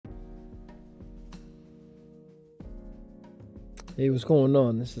Hey, what's going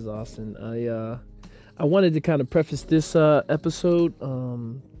on? This is Austin. I wanted to kind of preface this episode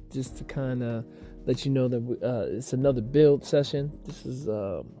just to kind of let you know that it's another build session. This is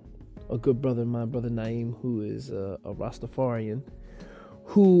a good brother, my brother Naeem, who is a Rastafarian,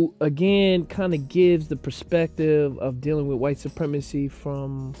 who again kind of gives the perspective of dealing with white supremacy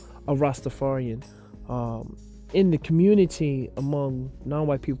from a Rastafarian. Um, in the community among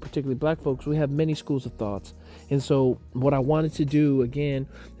non-white people, particularly black folks, we have many schools of thoughts. And so what I wanted to do again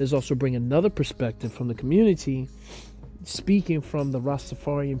is also bring another perspective from the community, speaking from the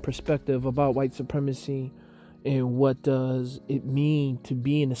Rastafarian perspective about white supremacy and what does it mean to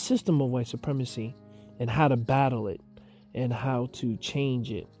be in a system of white supremacy and how to battle it and how to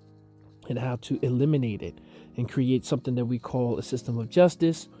change it and how to eliminate it and create something that we call a system of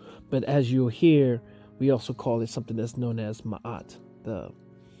justice. But as you'll hear, we also call it something that's known as Ma'at, the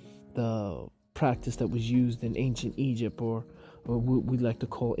practice that was used in ancient Egypt, or what we like to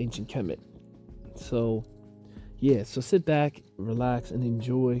call ancient Kemet. So, yeah, so sit back, relax, and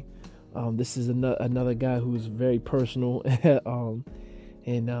enjoy. This is another guy who's very personal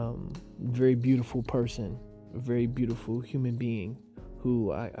and very beautiful person, a very beautiful human being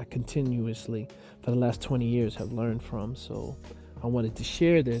who I continuously, for the last 20 years, have learned from. So I wanted to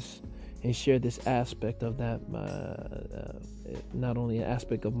share this and share this aspect of that, not only an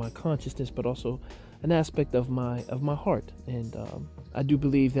aspect of my consciousness, but also an aspect of my heart. And I do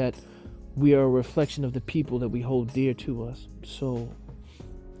believe that we are a reflection of the people that we hold dear to us. So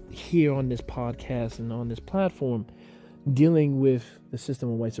here on this podcast and on this platform, dealing with the system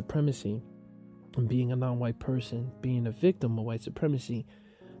of white supremacy and being a non-white person, being a victim of white supremacy,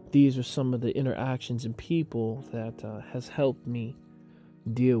 these are some of the interactions and people that has helped me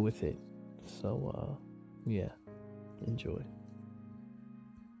deal with it. So, yeah, enjoy.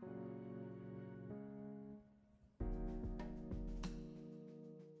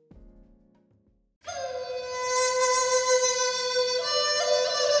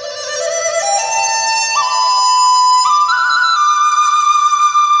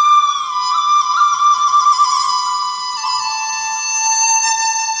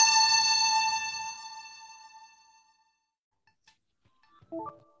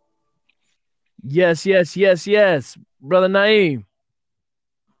 Yes, yes, yes, yes, brother Naeem.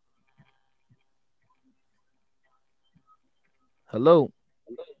 Hello,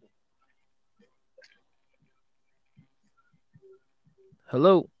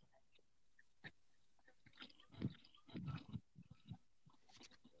 hello.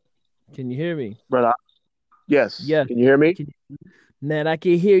 Can you hear me? Brother. Yes. Yes. Can you hear me? Can, man, I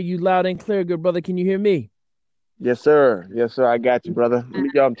can hear you loud and clear, good brother. Can you hear me? Yes, sir. Yes, sir. I got you, brother. Let me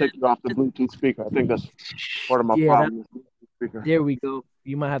take you off the Bluetooth speaker. I think that's part of my Yeah, that. problem with the Bluetooth speaker. There we go.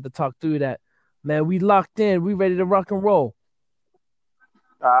 You might have to talk through that. Man, we locked in. We ready to rock and roll.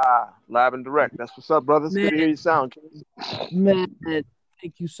 Live and direct. That's what's up, brothers. Man, Good to hear you sound. man,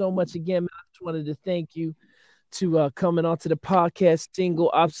 thank you so much again. Man. I just wanted to thank you to coming onto the podcast, Single,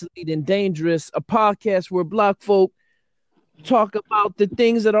 Obsolete, and Dangerous, a podcast where black folk talk about the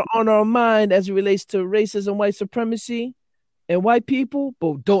things that are on our mind as it relates to racism, white supremacy, and white people,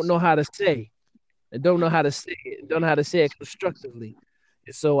 but don't know how to say. And don't know how to say it, don't know how to say it constructively.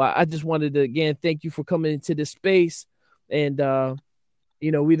 So I just wanted to again thank you for coming into this space. And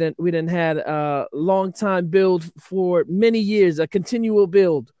we didn't had a long time build for many years, a continual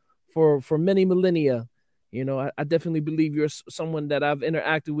build for many millennia. I definitely believe you're someone that I've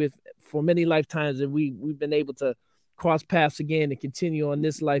interacted with for many lifetimes, and we've been able to cross paths again and continue on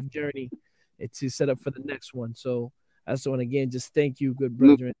this life journey and to set up for the next one. So I just want to again just thank you, good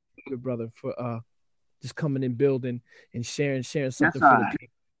brethren, good brother, for just coming and building and sharing Yes, something for the I. people.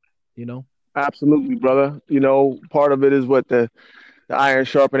 You know. Absolutely, brother. Part of it is what the iron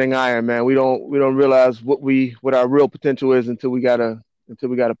sharpening iron, man. We don't realize what our real potential is until we gotta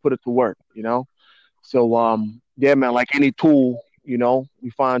put it to work. So yeah, man. Like any tool, we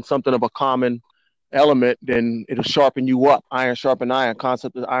find something of a common element, then it'll sharpen you up. Iron sharpen iron.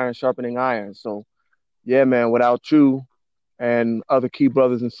 Concept is iron sharpening iron. So yeah, man, without you and other key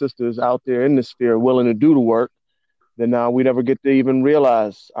brothers and sisters out there in the sphere willing to do the work, then we never get to even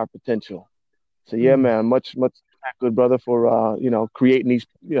realize our potential. So yeah, Mm, man, much good brother for creating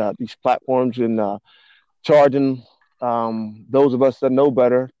these platforms and charging those of us that know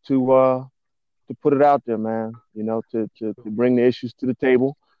better to put it out there, man. To bring the issues to the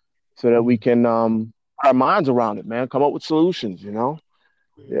table so that we mm, can put our minds around it, man. Come up with solutions.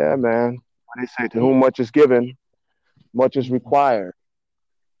 Yeah, man. They say to yeah, whom much is given, much is mm, required.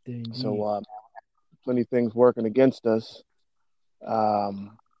 So, indeed. plenty of things working against us.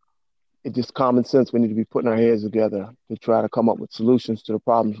 Um, it's just common sense. We need to be putting our heads together to try to come up with solutions to the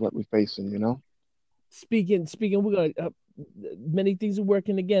problems that we're facing, you know? Speaking, we're gonna many things are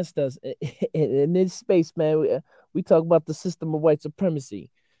working against us in this space, man. We talk about the system of white supremacy,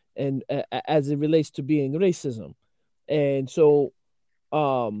 and as it relates to being racism, and so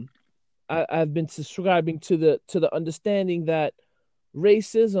um, I've been subscribing to the understanding that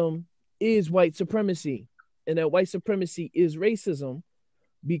racism is white supremacy, and that white supremacy is racism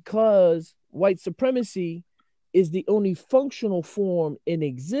because white supremacy is the only functional form in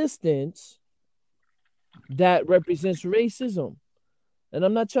existence that represents racism. And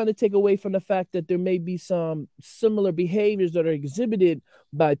I'm not trying to take away from the fact that there may be some similar behaviors that are exhibited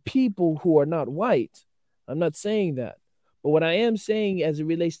by people who are not white. I'm not saying that. But what I am saying as it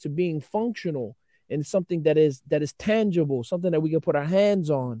relates to being functional and something that is tangible, something that we can put our hands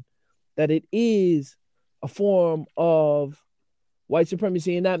on, that it is a form of white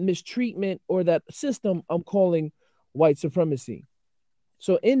supremacy, and that mistreatment or that system I'm calling white supremacy.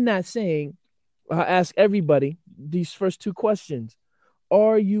 So in that saying, I ask everybody these first two questions.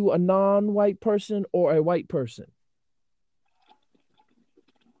 Are you a non-white person or a white person?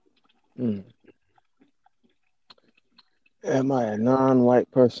 Mm. Am I a non-white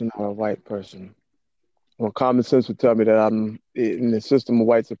person or a white person? Well, common sense would tell me that I'm in the system of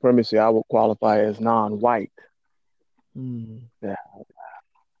white supremacy. I would qualify as non-white. Mm. Yeah,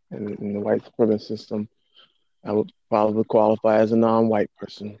 in the white supremacy system, I would probably qualify as a non-white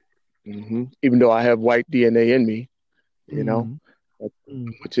person. Even though I have white DNA in me, you know, Mm.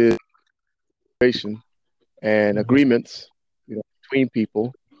 Mm. which is observation and Mm. agreements, between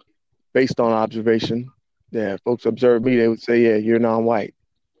people based on observation. Yeah, folks observe me, they would say, "Yeah, you're non-white."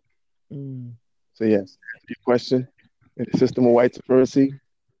 Mm. So yes, your question in the system of white supremacy,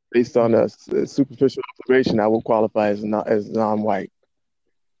 based on Mm. a superficial observation, I will qualify as non-white.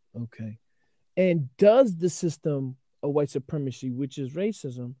 Okay. And does the system of white supremacy, which is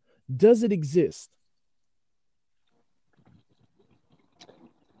racism, does it exist?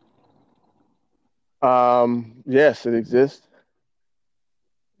 Yes, it exists.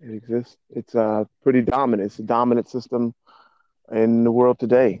 It exists. It's pretty dominant. It's a dominant system in the world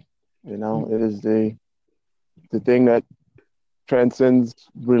today. Mm. It is the thing that transcends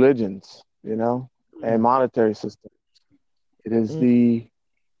religions. And Mm. monetary system. It is Mm. the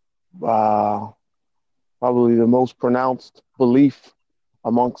uh, probably the most pronounced belief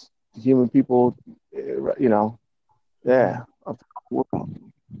amongst human people. You know, Mm. yeah, of the world.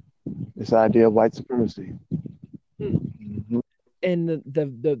 This idea of white supremacy. Mm. Hmm. And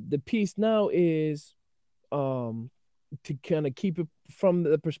the piece now is um to kind of keep it from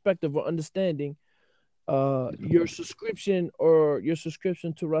the perspective of understanding your subscription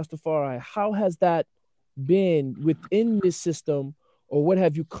to Rastafari. How has that been within this system, or what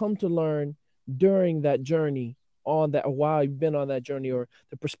have you come to learn during that journey on that, or while you've been on that journey, or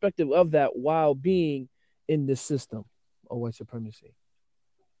the perspective of that while being in this system of white supremacy?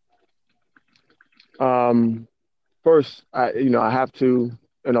 Um, First, I have to,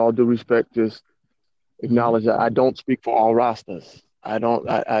 in all due respect, just Mm-hmm. acknowledge that I don't speak for all Rastas. I don't.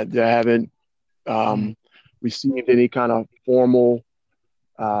 I haven't Mm. received any kind of formal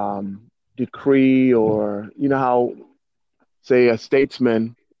decree, or how, say, a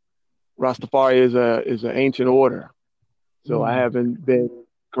statesman. Rastafari is an ancient order, so I Mm. haven't been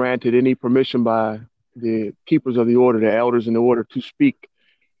granted any permission by the keepers of the order, the elders in the order, to speak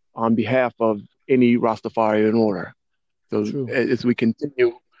on behalf of any Rastafarian order. So True. as we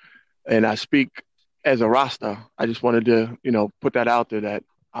continue, and I speak as a Rasta, I just wanted to, put that out there that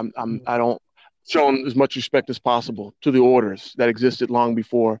Mm. I don't shown as much respect as possible to the orders that existed long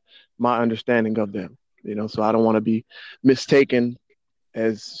before my understanding of them. So I don't want to be mistaken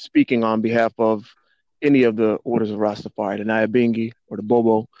as speaking on behalf of any of the orders of Rastafari, the Nyabingi or the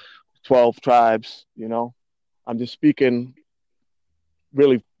Bobo, 12 tribes. I'm just speaking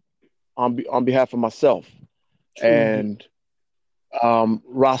really on behalf of myself. True indeed. And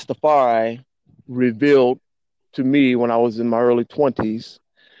Rastafari revealed to me when I was in my early 20s,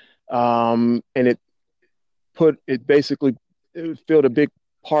 and it basically it filled a big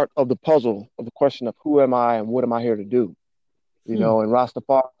part of the puzzle of the question of who am I and what am I here to do. Hmm. And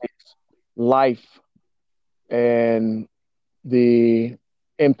Rastafari's life and the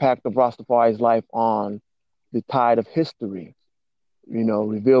impact of Rastafari's life on the tide of history,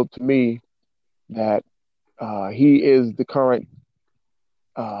 revealed to me that he is the current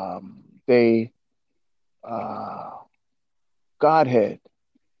day Godhead.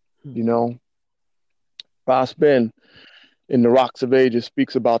 Hmm. You know, Ras Ben in the Rocks of Ages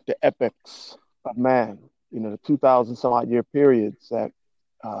speaks about the epics of man. The 2,000 some odd year periods that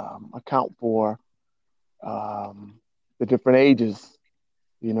account for the different ages,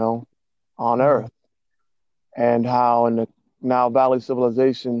 you know, on Mm. Earth, and how in the Nile Valley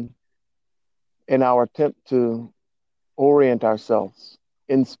civilization, in our attempt to orient ourselves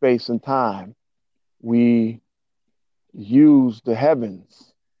in space and time, we use the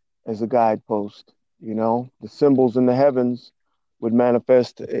heavens as a guidepost. You know, the symbols in the heavens would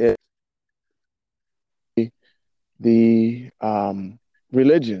manifest in the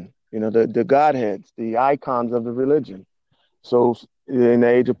religion, you know, the godheads, the icons of the religion. So in the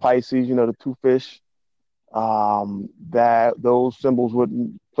age of Pisces, you know, the two fish, that those symbols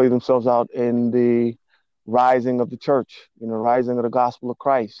would play themselves out in the rising of the church, you know, rising of the gospel of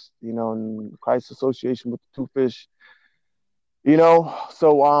Christ, you know, and Christ's association with the two fish, you know.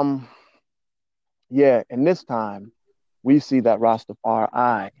 So yeah, in this time we see that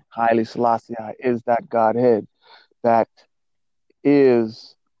Rastafari, Haile Selassie, is that Godhead that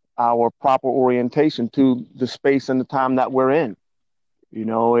is our proper orientation to the space and the time that we're in. You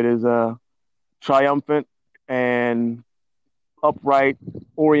know, it is a triumphant and upright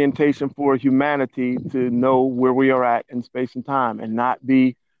orientation for humanity to know where we are at in space and time and not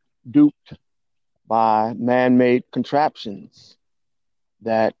be duped by man-made contraptions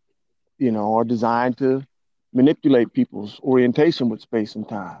that, you know, are designed to manipulate people's orientation with space and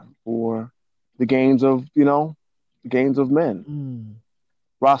time for the gains of, you know, the gains of men. Mm.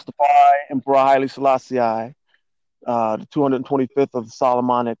 Rastafari, Emperor Haile Selassie, the 225th of the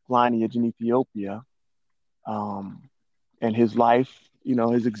Solomonic lineage in Ethiopia, um, and his life, you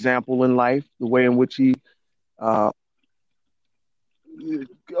know, his example in life, the way in which he uh,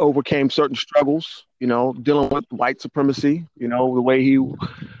 overcame certain struggles, you know, dealing with white supremacy, you know, the way he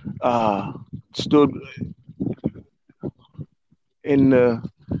uh, stood in the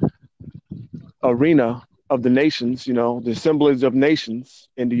arena of the nations, you know, the assemblies of nations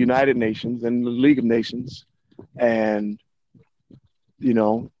in the United Nations and the League of Nations. And, you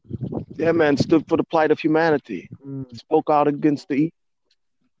know, yeah, man, stood for the plight of humanity, Mm. spoke out against the evil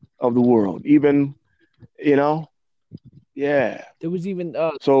of the world, even, you know, yeah. There was even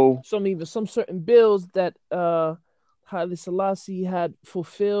So, some certain bills that Haile Selassie had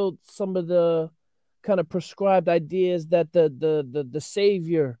fulfilled some of the kind of prescribed ideas that the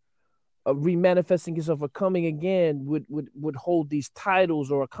savior remanifesting himself or coming again would hold these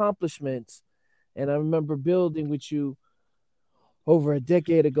titles or accomplishments. And I remember building with you over a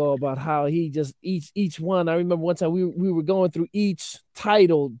decade ago about how he just each one. I remember one time we were going through each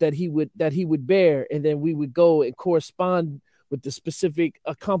title that he would bear, and then we would go and correspond with the specific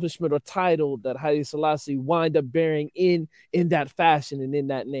accomplishment or title that Haile Selassie wind up bearing in that fashion and in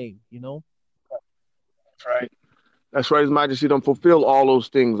that name, you know? that's right. That's right. His Majesty don't fulfill all those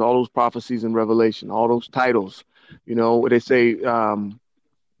things, all those prophecies and revelation, all those titles. You know, what they say,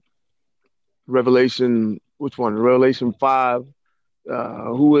 Revelation, which one? Revelation 5,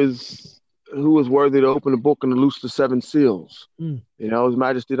 who is worthy to open the book and to loose the seven seals. Mm. You know, His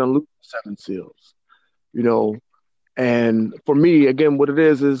Majesty don't loose the seven seals. You know, and for me, again, what it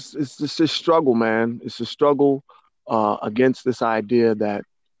is it's just a struggle, man. It's a struggle against this idea that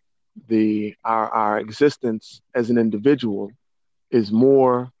our existence as an individual is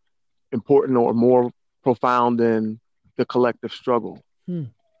more important or more profound than the collective struggle. Hmm.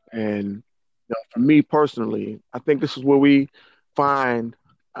 And you know, for me personally, I think this is where we find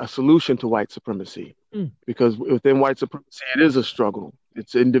a solution to white supremacy, Mm. because within white supremacy, it is a struggle.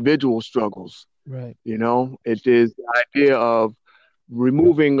 It's individual struggles. Right. You know, it is the idea of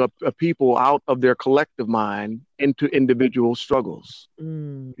removing a people out of their collective mind into individual struggles.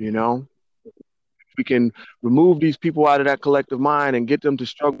 Mm. You know, we can remove these people out of that collective mind and get them to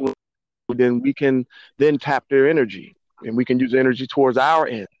struggle, then we can then tap their energy and we can use energy towards our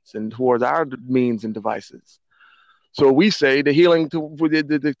ends and towards our means and devices. So we say the healing to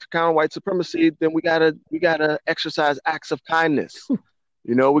counter white supremacy, then we gotta exercise acts of kindness.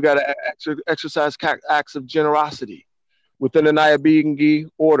 You know, we gotta exercise acts of generosity within the Nyabingi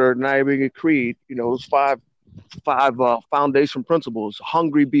order, Nyabingi Creed. You know, those five foundation principles: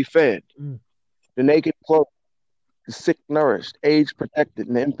 hungry, be fed; Mm. the naked, clothed; the sick, nourished; aged, protected;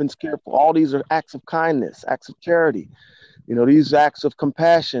 and the infants, cared for. All these are acts of kindness, acts of charity. You know, these acts of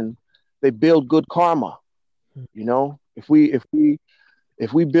compassion, they build good karma. Mm. You know, if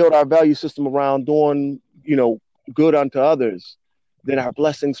we build our value system around doing, you know, good unto others, then our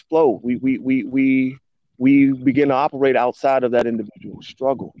blessings flow. We begin to operate outside of that individual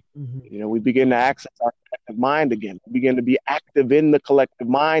struggle. Mm-hmm. You know, we begin to access our collective mind again. We begin to be active in the collective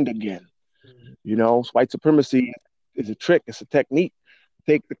mind again. You know, white supremacy is a trick. It's a technique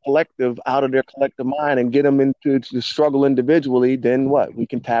take the collective out of their collective mind and get them into the struggle individually, then what? We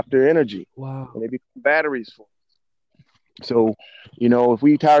can tap their energy Wow. and they become batteries for us. So, if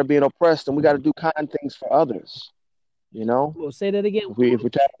we tired of being oppressed, then we got to do kind things for others. Well, say that again. If we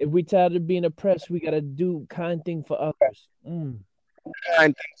tired If we tired of being oppressed, we gotta do kind thing for others. of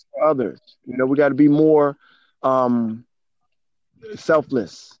kind things for others, we got to be more um,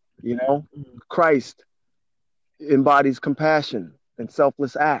 selfless. Mm, Christ embodies compassion and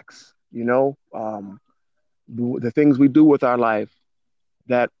selfless acts. The things we do with our life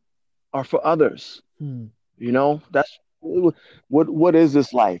that are for others. mm, That's what is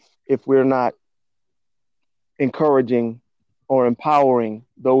this life if we're not encouraging or empowering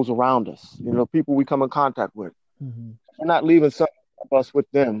those around us? People we come in contact with. mhm. We're not leaving some of us with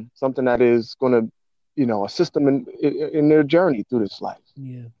them, something that is going to, assist them in their journey through this life.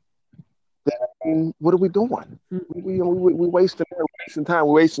 Yeah. Then, what are we doing? Mm, We wasting time,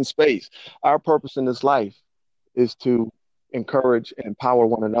 we're wasting space. Our purpose in this life is to encourage and empower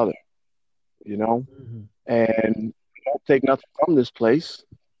one another, mhm. and we don't take nothing from this place.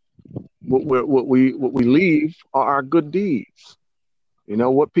 What we leave are our good deeds.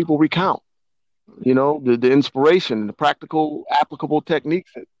 What people recount. The inspiration, the practical, applicable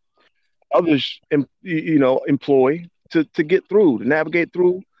techniques that others, employ to get through, to navigate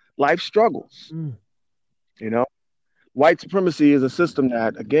through life struggles. Mm, You know, white supremacy is a system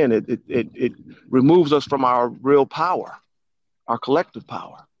that, again, it removes us from our real power, our collective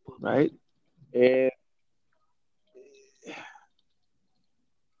power, right? And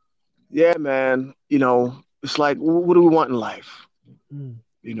yeah, man, it's like, what do we want in life? mm.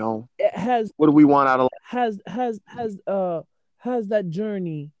 You know, It has what do we want out of life? has that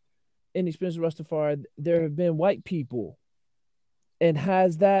journey in experience of Rastafari. There have been white people, and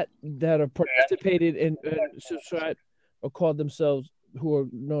has that are participated in subscribe or call themselves, who are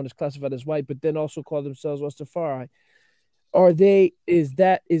known as classified as white, but then also call themselves Rastafari. Are they? Is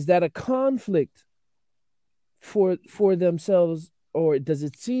that a conflict for themselves, or does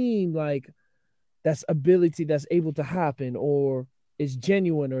it seem like that's ability that's able to happen, or is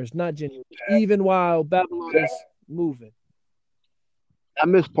genuine, or is not genuine, even while Babylon is moving? I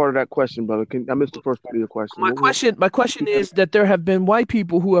missed part of that question, brother. I missed the first part of your question. My question is that there have been white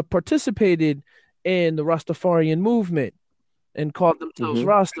people who have participated in the Rastafarian movement and called themselves Mm-hmm.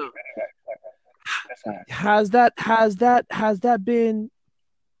 Rasta. Has that been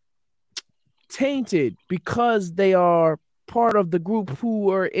tainted because they are part of the group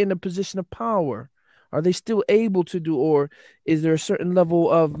who are in a position of power? Are they still able to do, or is there a certain level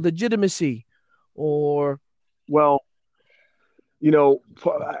of legitimacy, or Well,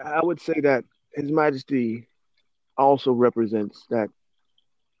 I would say that His Majesty also represents that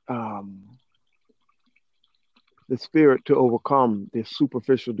um, the spirit to overcome the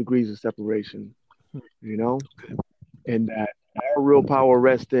superficial degrees of separation, you know, and that our real power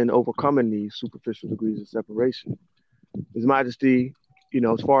rests in overcoming these superficial degrees of separation. His Majesty,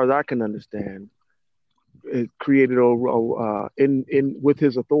 as far as I can understand, it created in with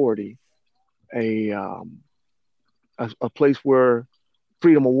his authority a, a place where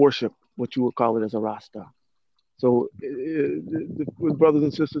freedom of worship, what you would call it as a Rasta. So, the brothers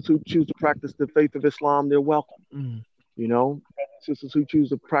and sisters who choose to practice the faith of Islam, they're welcome. mm, Sisters who choose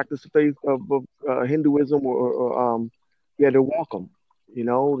to practice the faith of Hinduism yeah, they're welcome.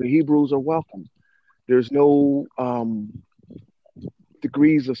 The Hebrews are welcome. There's no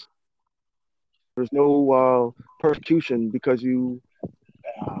degrees of, there's no persecution because you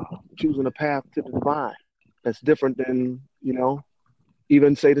choosing a path to the divine. That's different than,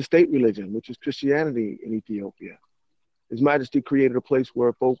 even say the state religion, which is Christianity in Ethiopia. His Majesty created a place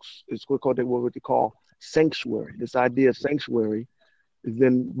where folks, it's what they call sanctuary. This idea of sanctuary is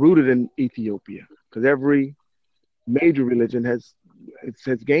then rooted in Ethiopia because every major religion has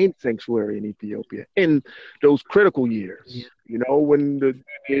gained sanctuary in Ethiopia in those critical years. yeah, When the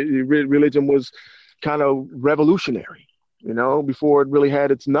religion was kind of revolutionary. Before it really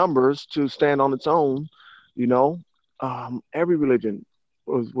had its numbers to stand on its own. Every religion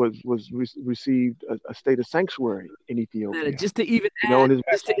received a state of sanctuary in Ethiopia. just to even And add, his,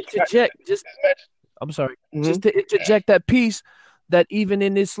 just to interject, just I'm sorry, just Mhm. to interject that piece, that even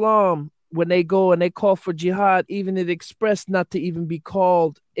in Islam, when they go and they call for jihad, even it expressed not to even be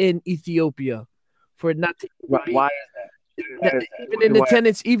called in Ethiopia, for it not to even be. Why Even in the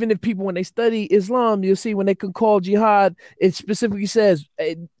tenets, even if people, when they study Islam, you'll see when they can call jihad, it specifically says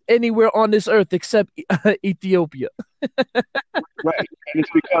anywhere on this earth except Ethiopia. right? And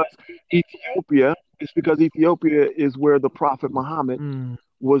it's because Ethiopia is where the Prophet Muhammad Mm,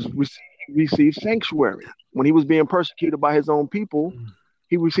 was received sanctuary when he was being persecuted by his own people. mm,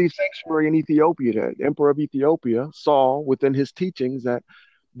 he received sanctuary in Ethiopia. The emperor of Ethiopia saw within his teachings that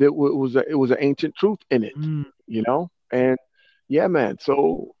it was an ancient truth in it, Mm. you know. And yeah, man.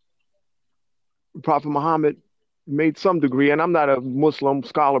 So Prophet Muhammad made some degree, and I'm not a Muslim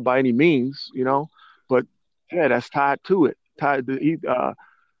scholar by any means, you know, but yeah, that's tied to it. Tied to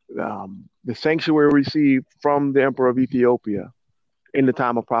the sanctuary received from the emperor of Ethiopia in the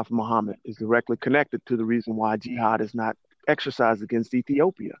time of Prophet Muhammad is directly connected to the reason why jihad is not exercised against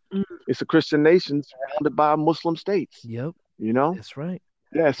Ethiopia. Mm. It's a Christian nation surrounded by Muslim states, Yep, you know? that's right.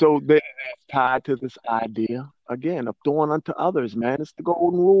 Yeah, so they're tied to this idea again of doing unto others, man. It's the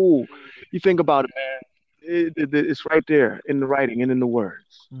golden rule. You think about it, man. It's right there in the writing and in the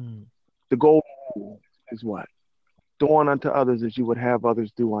words. Mm. The golden rule is what? Doing unto others as you would have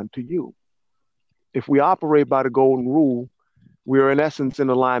others do unto you. If we operate by the golden rule, we are in essence in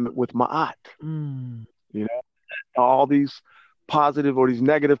alignment with Ma'at. Mm. You know, all these positive or these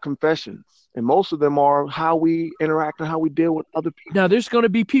negative confessions. And most of them are how we interact and how we deal with other Now, people. there's going to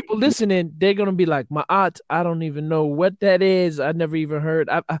be people listening. They're going to be like, Ma'at, I don't even know what that is. I never even heard.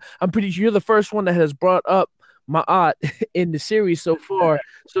 I'm pretty sure you're the first one that has brought up Ma'at in the series so far.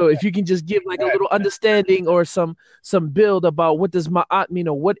 So if you can just give like a little understanding or some build about what does Ma'at mean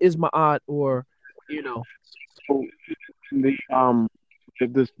or what is Ma'at or, you know. So the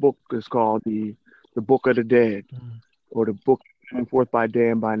this book is called the Book of the Dead, Mm. or the book coming forth by day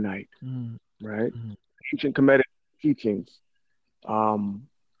and by night, Mm. right? Mm. Ancient Kemetic teachings. Um,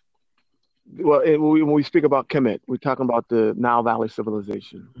 when we speak about Kemet, we're talking about the Nile Valley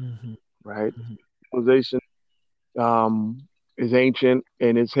civilization, Mm-hmm. right? Mm-hmm. Civilization is ancient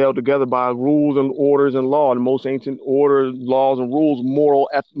and it's held together by rules and orders and law. And the most ancient orders, laws, and rules,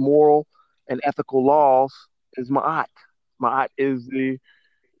 moral and ethical laws is Ma'at. Ma'at is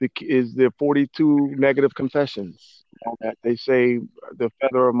the 42 negative confessions. You know, that they say the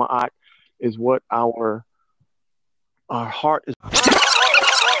feather of Ma'at is what our heart is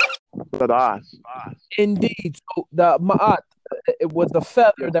for us. Indeed. So the Ma'at, it was the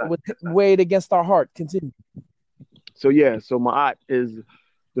feather that was weighed against our heart. Continue. So yeah, so Ma'at is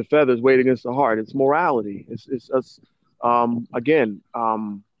the feathers weighed against the heart. It's morality. It's us again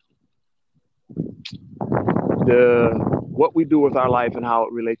the what we do with our life and how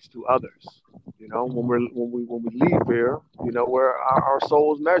it relates to others. You know, when we leave here, you know, where our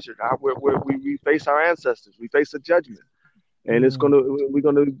soul is measured. We face our ancestors. We face a judgment, and Mm. we're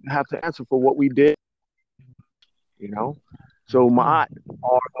gonna have to answer for what we did. You know, so Mm. Ma'at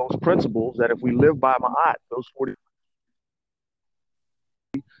are those principles that if we live by Ma'at, those 40,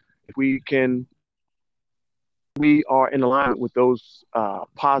 if we are in alignment with those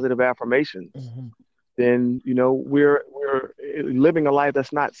positive affirmations, Mm-hmm. then you know we're living a life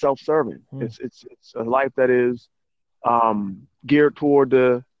that's not self-serving. Mm. It's a life that is geared toward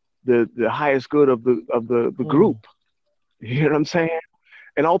the highest good of the Mm. group. You know what I'm saying?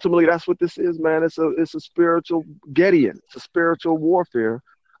 And ultimately, that's what this is, man. It's a spiritual Gideon. It's a spiritual warfare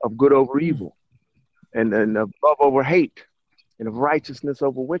of good over Mm. evil, and of love over hate, and of righteousness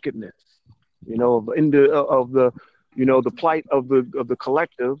over wickedness. You know, of the the plight of the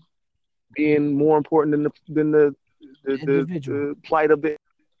collective being more important than Individual. the plight of the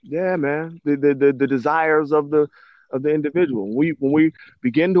yeah, man, the desires of the individual. When we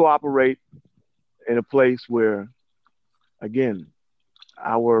begin to operate in a place where again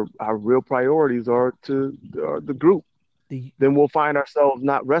our real priorities are the group, The then we'll find ourselves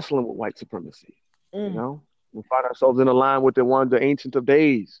not wrestling with white supremacy. You mm. know, we'll find ourselves in a line with the ancient of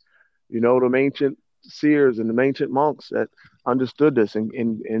days. You know, the ancient seers and the ancient monks that understood this and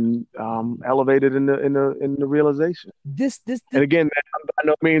elevated in the realization. This And again, man, I'm by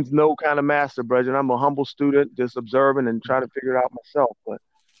no means no kind of master, brethren. I'm a humble student, just observing and trying to figure it out myself. But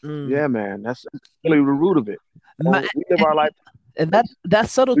mm. yeah, man, that's really the root of it. Ma- We live our life. and that We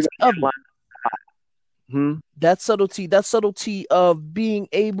subtlety gotta of get in it, line. Hmm. that subtlety of being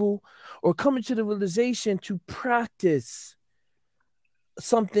able or coming to the realization to practice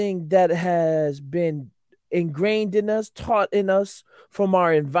something that has been ingrained in us, taught in us from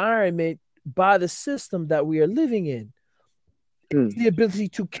our environment by the system that we are living in. Hmm. The ability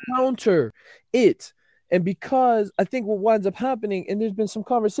to counter it. And because I think what winds up happening, and there's been some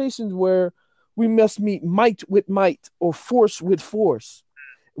conversations where we must meet might with might or force with force,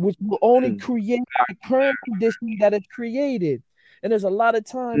 which will only Hmm. create the current condition that it created. And there's a lot of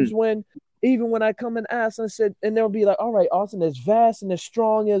times Hmm. when, even when I come and ask, and I said, and they'll be like, all right, Austin, as vast and as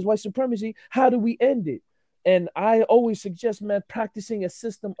strong as white supremacy, how do we end it? And I always suggest, man, practicing a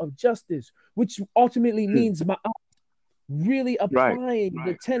system of justice, which ultimately Hmm. means really Right. applying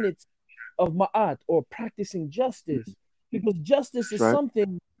the tenets of Ma'at or practicing justice. because That's right.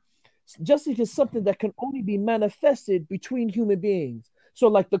 justice is something that can only be manifested between human beings. So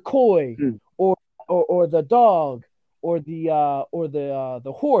like the koi Mm, or or the dog or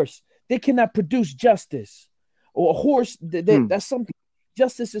the horse, they cannot produce justice. Or a horse, mm, that's something.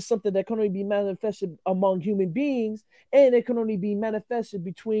 Justice is something that can only be manifested among human beings, and it can only be manifested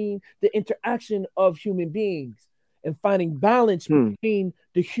between the interaction of human beings and finding balance mm, between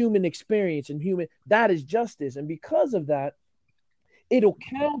the human experience and human. That is justice, and because of that, it'll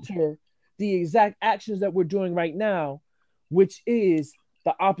counter the exact actions that we're doing right now, which is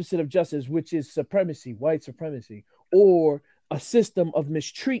the opposite of justice, which is supremacy, white supremacy, or a system of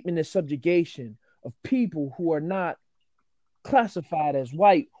mistreatment and subjugation of people who are not classified as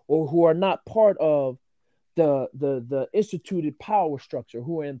white or who are not part of the instituted power structure,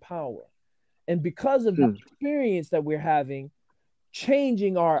 who are in power. And because of the mm. experience that we're having,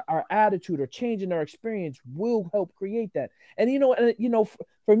 changing our attitude or changing our experience will help create that. And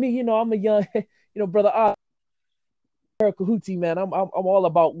for me, I'm a young, brother Kahuti, man. I'm all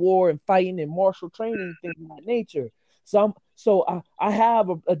about war and fighting and martial training, things of that nature. So I have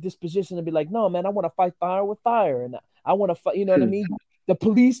a disposition to be like, no, man, I want to fight fire with fire, and I want to fight. You know what I Mm. mean? The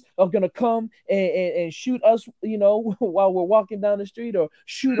police are gonna come and shoot us, while we're walking down the street, or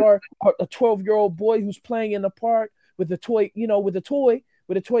shoot our a 12-year-old boy who's playing in the park with a toy, with a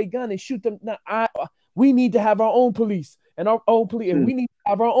toy gun, and shoot them. Now, we need to have our own police and our own police, and Mm. we need to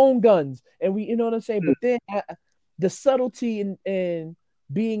have our own guns, and we, you know what I'm saying. But then the subtlety in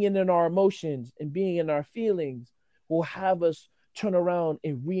being in our emotions and being in our feelings will have us turn around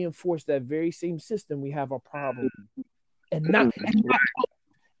and reinforce that very same system we have a problem and not Mm. and not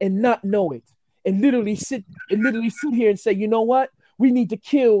and not know it, and literally sit here and say, you know what, we need to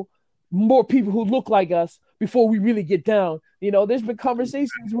kill more people who look like us before we really get down. There's been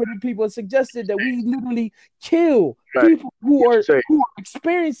conversations where people have suggested that we literally kill Right. people who What you are say? who are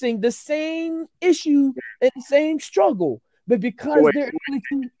experiencing the same issue and the same struggle, but So because wait. they're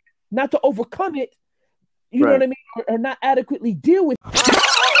able not to overcome it, you know what Right. I mean, or not adequately deal with.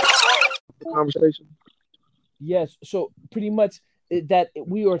 The conversation. Yes, so pretty much that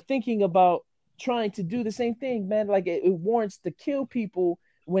we are thinking about trying to do the same thing, man. Like it warrants to kill people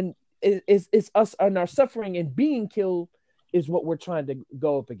when it's us and our suffering and being killed is what we're trying to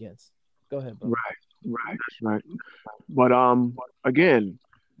go up against. Go ahead, brother. Right. Right. That's right. But again,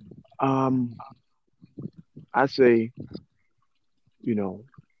 um, I say, you know,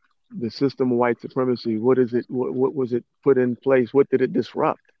 the system of white supremacy. What is it? What was it put in place? What did it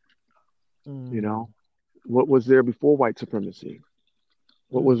disrupt? You Mm, know, what was there before white supremacy?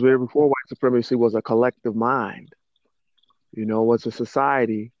 What mm, was there before white supremacy was a collective mind. Was a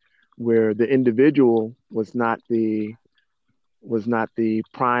society where the individual was not the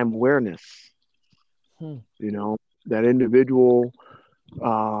prime awareness. mm, That individual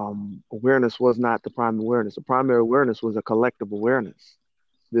awareness was not the primary awareness. The primary awareness was a collective awareness,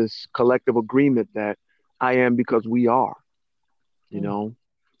 this collective agreement that I am because we are, you mm, know.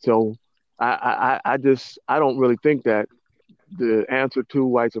 So I don't really think that the answer to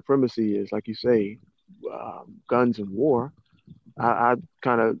white supremacy is, like you say, guns and war. I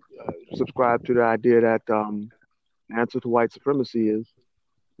kind of subscribe to the idea that the answer to white supremacy is,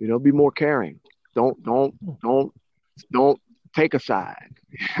 be more caring. Don't don't mm, don't don't take a side.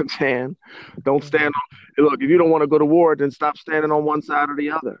 You know what I'm saying? Don't stand mm, on. Look, if you don't want to go to war, then stop standing on one side or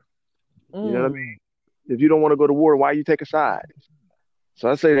the other. You know what I mm, mean? If you don't want to go to war, why you take a side? So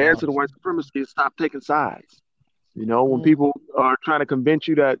I say the wow. answer to white supremacy is stop taking sides. When Mm, people are trying to convince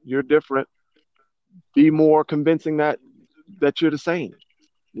you that you're different, be more convincing that you're the same.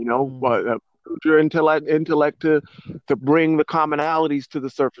 mm, Use your intellect to bring the commonalities to the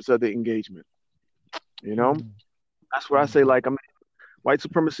surface of the engagement. You know, mm, that's where I say, mm, like, I mean, white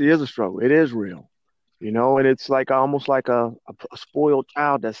supremacy is a struggle. It is real. And it's like almost like a spoiled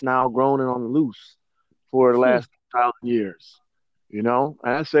child that's now grown and on the loose for the mm, last 1,000 years. And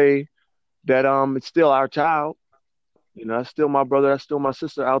I say that it's still our child. That's still my brother, that's still my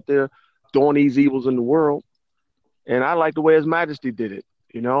sister out there doing these evils in the world. And I like the way His Majesty did it.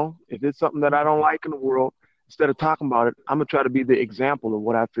 If it's something that I don't mm, like in the world, instead of talking about it, I'm gonna try to be the example of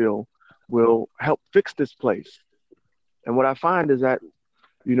what I feel will help fix this place. And what I find is that,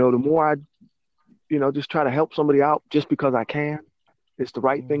 the more I, just try to help somebody out just because I can, it's the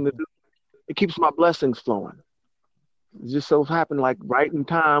right thing to mm, do. It keeps my blessings flowing. It just so happened, like right in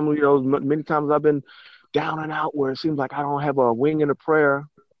time, many times I've been down and out where it seems like I don't have a wing in a prayer,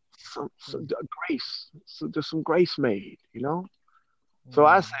 some mm, grace, just some grace made. So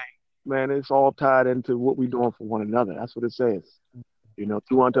I say, mm. man, it's all tied into what we're doing for one another. That's what it says.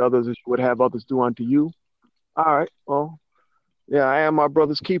 Do unto others as you would have others do unto you. All right, well, Yeah, I am my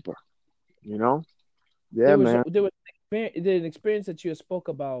brother's keeper. You know. Yeah, There was man. an experience that you spoke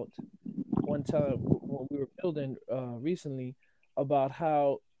about one time when we were building recently about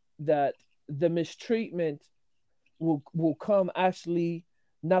how that the mistreatment will come actually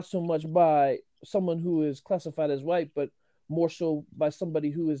not so much by someone who is classified as white, but more so by somebody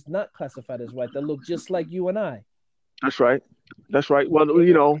who is not classified as white that look just like you and I. That's right. That's right. Well,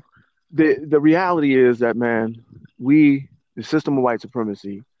 Yeah. the reality is that, man, the system of white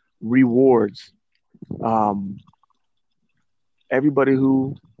supremacy rewards um, everybody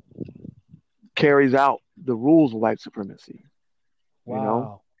who carries out the rules of white supremacy. You know.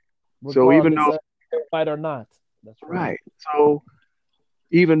 Wow. So even Regardless though, of white or not. That's right. right. So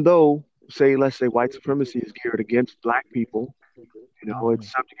even though, say, let's say white supremacy is geared against black people, it Hmm.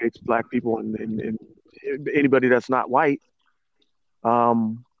 subjugates black people and anybody that's not white,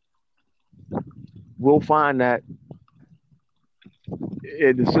 um, we'll find that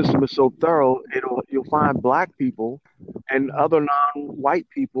the system is so thorough, you'll find black people and Hmm. other non-white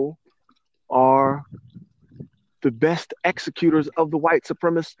people are the best executors of the white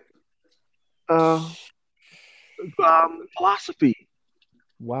supremacist uh, philosophy.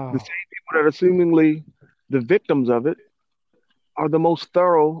 The Wow. same people that are seemingly the victims of it are the most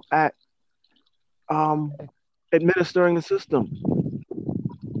thorough at um, administering the system.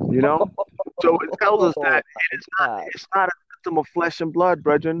 You know, so it tells us that Oh my it's not God. it's not a system of flesh and blood,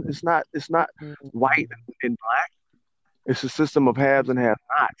 brethren. It's not white Mm, and black. It's a system of haves and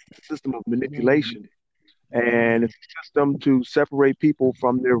have-nots. It's a system of mm, manipulation, and mm, it's a system to separate people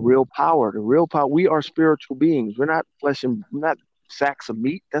from their real power. The real power. We are spiritual beings. We're not flesh and we're not sacks of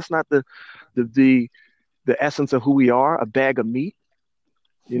meat. That's not the the the essence of who we are. A bag of meat.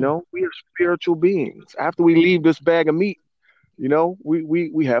 mm. We are spiritual beings. After we leave this bag of meat,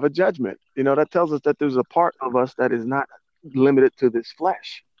 we have a judgment. That tells us that there's a part of us that is not limited to this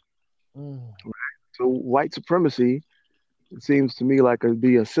flesh. Mm. So white supremacy, it seems to me like it'd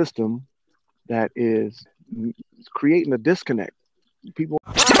be a system that is creating a disconnect. People,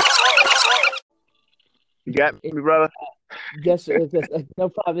 you got It, me, brother. yes, no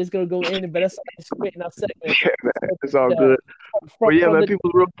problem. It's gonna go in, but that's creating our segment. Yeah, man, So it's all the, good. But yeah, from man, the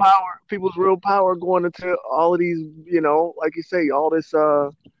people's real power going into all of these, like you say, all this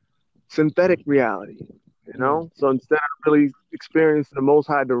synthetic reality. yeah. So instead of really experiencing the Most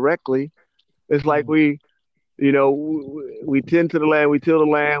High directly, it's like Mm, we tend to the land, we till the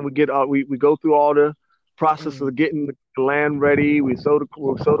land, we go through all the process mm, of getting the land ready. We sow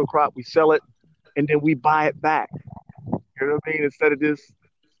the crop, we sell it, and then we buy it back. You know what I mean? Instead of just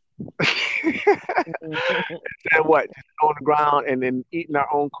mm, instead of what, just on the ground and then eating our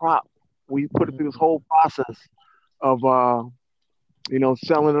own crop. We put it through this mm, whole process of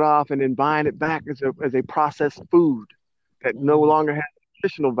selling it off and then buying it back as a processed food that no mm. longer has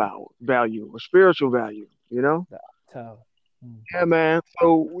nutritional value or spiritual value. That tell. Mm, Yeah, man.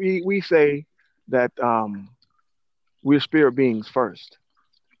 So we say that we're spirit beings first.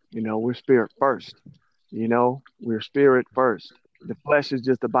 We're spirit first. We're spirit first. The flesh is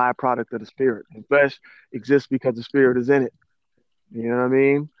just a byproduct of the spirit. The flesh exists because the spirit is in it. You know what I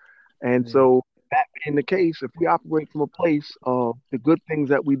mean? And yeah. so that being the case, if we operate from a place of the good things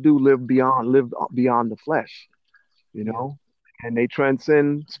that we do live beyond the flesh, you Yeah. know, and they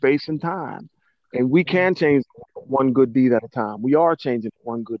transcend space and time. And we Mm, can change one good deed at a time. We are changing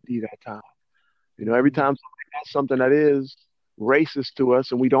one good deed at a time. Every mm. time somebody does something that is racist to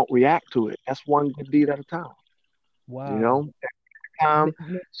us and we don't react to it, that's one good deed at a time. You Wow. know, time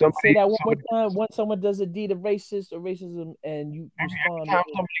Say somebody that one more somebody time. Once someone does a deed of racist or racism, and you every respond time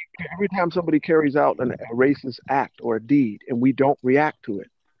with, every time somebody carries out a racist act or a deed and we don't react to it,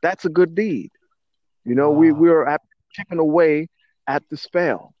 that's a good deed. We wow. are chipping away at the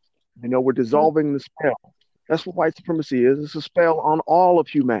spell. We're So, dissolving the spell. That's what white supremacy is. It's a spell on all of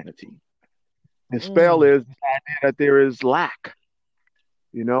humanity. The spell mm, is the idea that there is lack,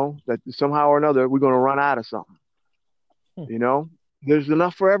 that somehow or another we're going to run out of something. hmm, You know, there's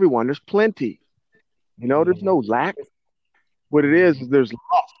enough for everyone. There's plenty. There's yeah. no lack. What it is there's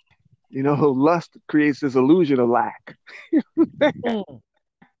lust. Lust creates this illusion of lack. Mm.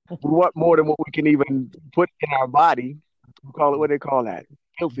 We want more than what we can even put in our body. We call it what they call that,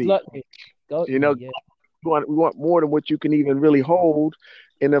 filthy. Gluttony. You Gluttony. know, Yeah. we want more than what you can even really hold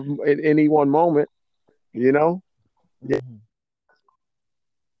in any one moment. You know, yeah, Hmm.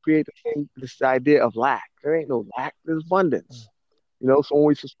 create this idea of lack. There ain't no lack. There's abundance. So when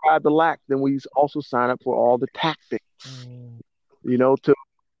we subscribe to lack, then we also sign up for all the tactics. Mm,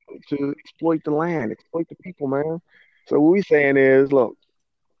 To exploit the land, exploit the people, man. So what we saying is, look,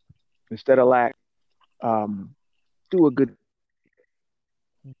 instead of lack, um, do a good.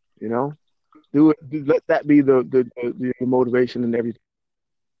 You know, let that be the motivation and everything.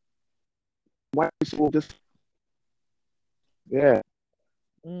 Why people just yeah,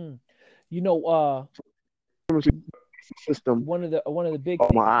 Mm. You know, system one of the big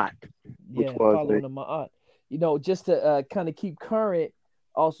called things, Ma'at, which yeah, was a following the Ma'at. Just to kind of keep current,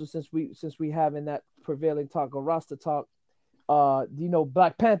 also since we having that prevailing talk or Rasta talk,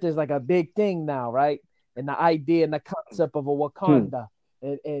 Black Panther is like a big thing now, right? And the idea and the concept of a hmm, Wakanda,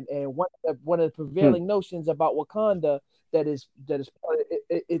 and one of the hmm, prevailing notions about Wakanda that is part of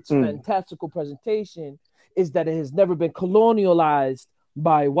its hmm, fantastical presentation is that it has never been colonialized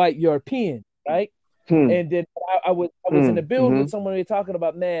by white Europeans, right? hmm, And then I was in hmm, a build hmm, with someone, we were talking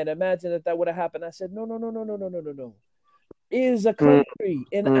about, man, imagine if that would have happened. I said, no, no, no, no, no, no, no, no, no. Is a hmm, country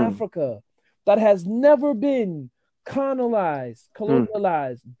in hmm, Africa that has never been hmm,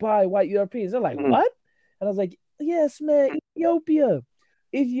 colonialized by white Europeans. They're like, hmm, what? And I was like, yes, man, Ethiopia.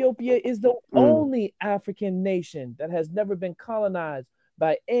 Ethiopia is the hmm, only African nation that has never been colonized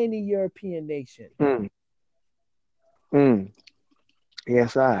by any European nation. hmm, hmm.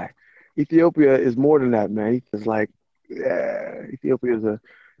 Yes, I. Ethiopia is more than that, man. It's like Ethiopia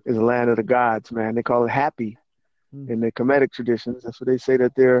is a land of the gods, man. They call it happy Mm-hmm. in the Kemetic traditions. That's what they say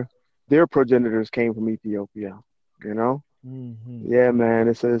that their progenitors came from Ethiopia. You know? Mm-hmm. Yeah, man.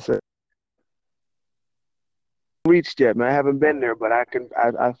 It's reached yet, man. I haven't been there, but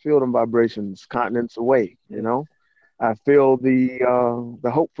I feel them vibrations continents away. You Yeah. know? I feel the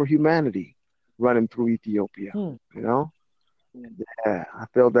hope for humanity running through Ethiopia. Hmm. You know? Yeah, I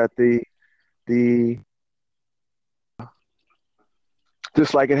feel that the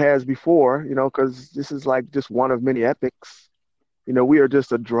just like it has before, because this is like just one of many epics. We are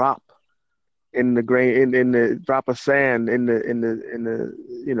just a drop in the grain in the drop of sand in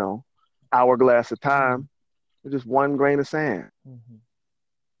the hourglass of Mm-hmm. time. It's just one grain of sand.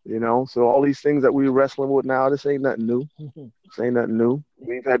 Mm-hmm. So all these things that we're wrestling with now, this ain't nothing new. Mm-hmm. This ain't nothing new.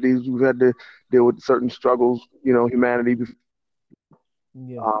 We've had to deal with certain struggles. Humanity.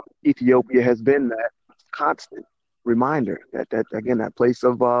 Yeah. Ethiopia has been that constant reminder that again that place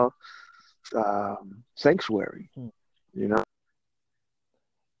of sanctuary. Hmm. You know,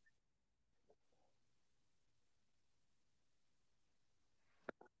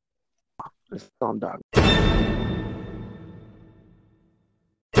 it's on dog.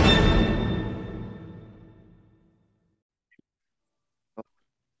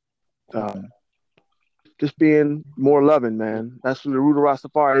 Um, just being more loving, man. That's what the root of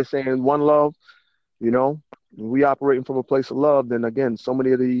Rastafari is saying. One love. You know, when we operating from a place of love, then again, so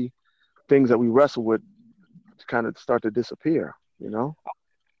many of the things that we wrestle with kind of start to disappear. And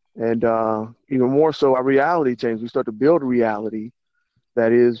even more so, our reality changes. We start to build a reality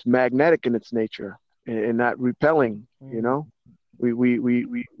that is magnetic in its nature and not repelling. We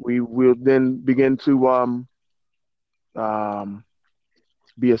will then begin to um,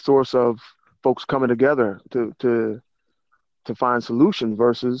 be a source of folks coming together to find solutions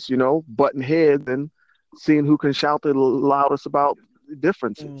versus butting heads and seeing who can shout the loudest about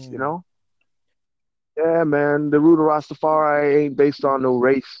differences. Mm-hmm. Yeah, man, the root of Rastafari ain't based on no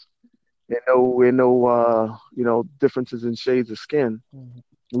race and no differences in shades of skin. Mm-hmm.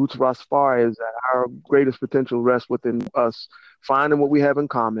 The roots of Rastafari is that our greatest potential rests within us finding what we have in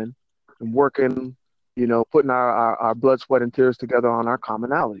common and working, putting our blood, sweat, and tears together on our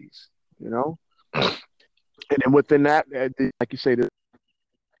commonalities, you know? And then within that, like you say,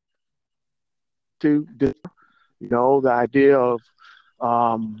 to the idea of,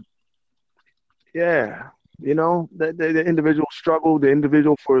 um, yeah, the individual struggle, the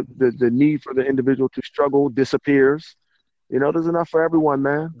individual for the need for the individual to struggle disappears. There's enough for everyone,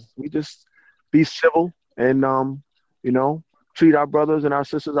 man. We just be civil and you know, treat our brothers and our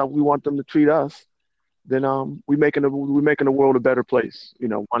sisters how we want them to treat us. Then we making the world a better place.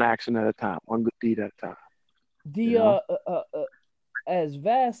 One action at a time, one good deed at a time. You The know. as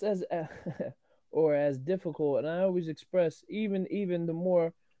vast as or as difficult, and I always express, even the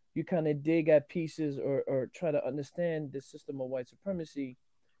more you kind of dig at pieces or try to understand the system of white supremacy,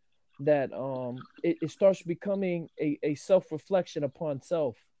 that it starts becoming a self-reflection upon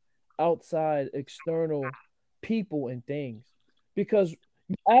self, outside external people and things, because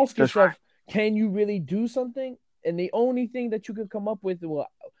you ask That's yourself, can you really do something? And the only thing that you can come up with, well,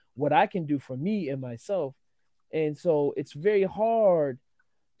 what I can do for me and myself. And so it's very hard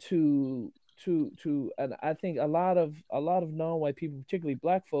to and I think a lot of non-white people, particularly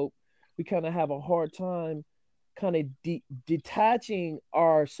black folk, we kind of have a hard time kind of detaching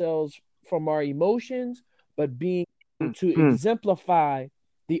ourselves from our emotions, but being able right. to Hmm. exemplify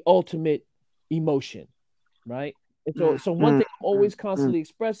the ultimate emotion, right? And so one mm, thing I'm mm, always mm, constantly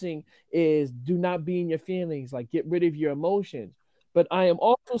expressing is do not be in your feelings, like get rid of your emotions. But I am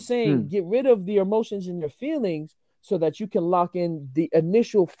also saying mm. get rid of the emotions and your feelings so that you can lock in the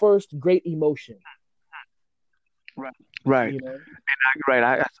initial first great emotion. Right. Right. You know? You're right.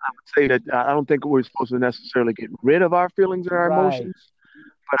 I would say that I don't think we're supposed to necessarily get rid of our feelings and our Right. emotions,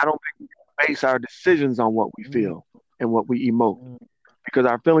 but I don't think we base our decisions on what we Mm, feel and what we emote, mm, because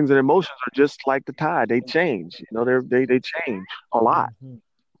our feelings and emotions are just like the tide. They change. They change a lot. mhm,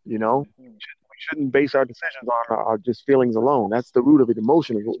 You know, we shouldn't base our decisions on our just feelings alone. That's the root of it.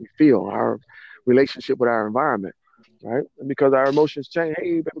 Emotion is what we feel, our relationship with our environment, right? And because our emotions change.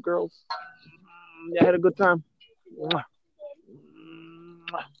 Hey, baby girls, I had a good time. Mwah,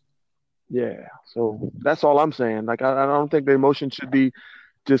 mwah. Yeah. So that's all I'm saying. Like I don't think the emotion should be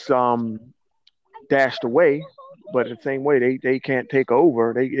just dashed away, but in the same way they can't take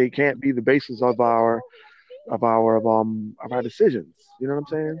over. They can't be the basis of our decisions. You know what I'm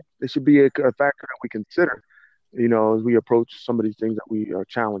saying? They should be a factor that we consider, as we approach some of these things that we are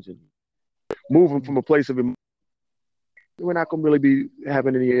challenging. Moving mm. from a place of we're not going to really be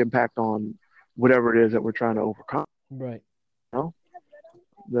having any impact on whatever it is that we're trying to overcome. Right. You know?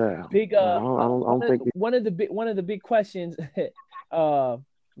 Yeah. Big I don't think. one of the big questions uh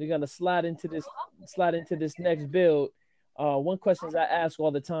we're gonna slide into this next build. One questions I ask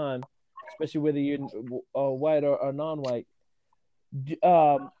all the time, especially whether you're white or non-white,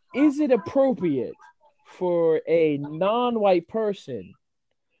 is it appropriate for a non-white person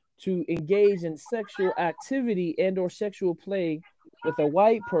to engage in sexual activity and or sexual play with a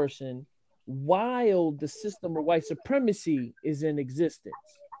white person while the system of white supremacy is in existence?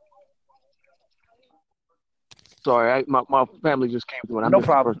 Sorry, my family just came through and I No missed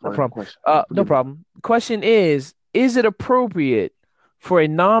the problem. first No part of the problem. question. No Forgive me. problem. Question is it appropriate for a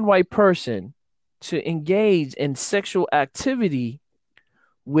non-white person to engage in sexual activity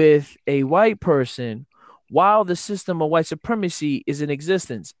with a white person while the system of white supremacy is in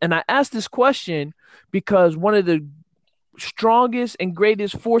existence? And I ask this question because one of the strongest and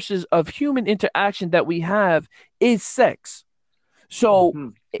greatest forces of human interaction that we have is sex. So Hmm.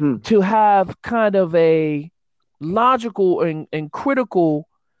 Hmm. to have kind of a logical and critical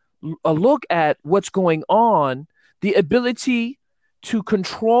a look at what's going on, the ability to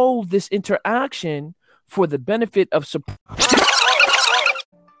control this interaction for the benefit of support.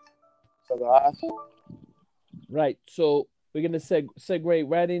 So the eyes. Right. So we're gonna segue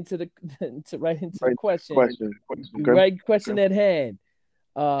right into the right into the Right. question. Question. Okay. Right question at hand.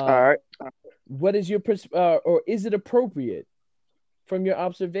 All Uh, right. what is your or is it appropriate from your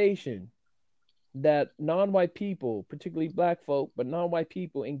observation that non-white people, particularly black folk, but non-white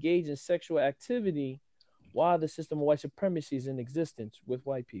people engage in sexual activity while the system of white supremacy is in existence with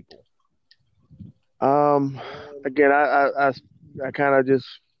white people? Um. Again, I kind of just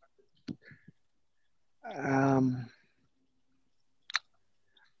um.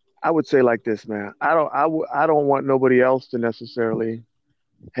 I would say like this, man. I don't want nobody else to necessarily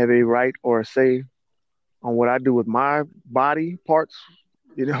have a right or a say on what I do with my body parts,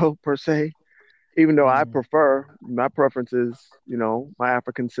 per se. Even though I Mm, prefer my preference is, my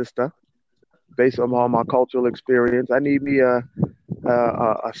African sister, based on all my mm, cultural experience. I need me a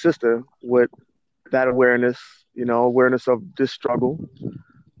sister with that awareness, awareness of this struggle.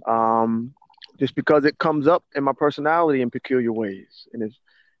 Um, just because it comes up in my personality in peculiar ways, and it's,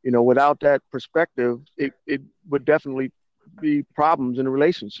 without that perspective, it would definitely be problems in a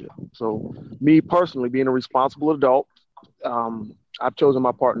relationship. So, me personally, being a responsible adult, I've chosen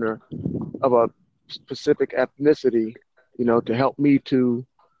my partner of a specific ethnicity, to help me to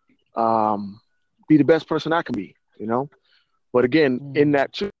um, be the best person I can be, But again, in mm,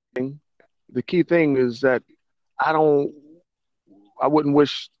 that choosing, the key thing is that I don't, I wouldn't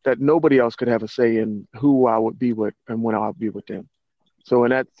wish that nobody else could have a say in who I would be with and when I'll be with them. So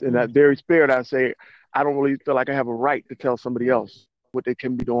in that mm, very spirit, I say I don't really feel like I have a right to tell somebody else what they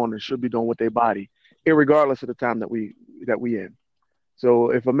can be doing or should be doing with their body, irregardless of the time that we in.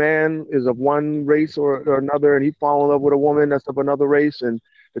 So if a man is of one race or another and he fall in love with a woman that's of another race, and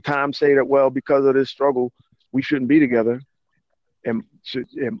the time say that, well, because of this struggle we shouldn't be together, and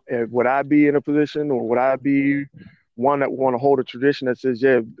would I be in a position, or would I be one that want to hold a tradition that says,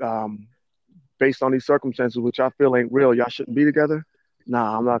 yeah, based on these circumstances which I feel ain't real, y'all shouldn't be together?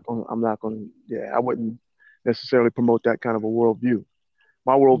 Nah, I'm not gonna. Yeah, I wouldn't necessarily promote that kind of a worldview.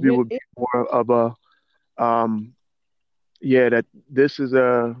 My worldview When would be more of um, yeah, that this is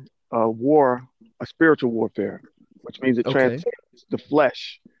a war, a spiritual warfare, which means it okay. transcends the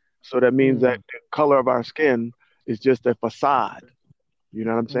flesh. So that means that Mm, the color of our skin is just a facade. You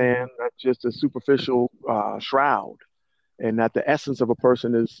know what I'm saying? mm, just a superficial shroud, and that the essence of a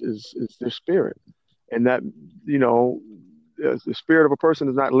person is their spirit, and that you know the spirit of a person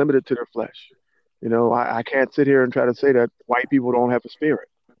is not limited to their flesh. I can't sit here and try to say that white people don't have a spirit.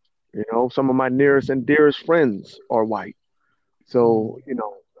 Some of my nearest and dearest friends are white. So,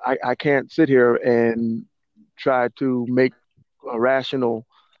 I can't sit here and try to make a rational,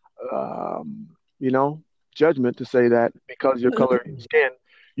 um, you know, judgment to say that because your color of skin,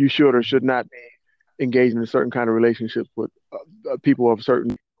 you should or should not be engaged in a certain kind of relationship with people of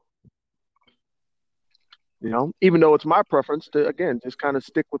certain, even though it's my preference to, again, just kind of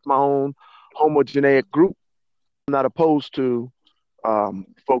stick with my own homogeneic group. I'm not opposed to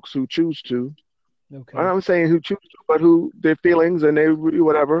folks who choose to. Okay. I'm not saying who choose to, but who their feelings and they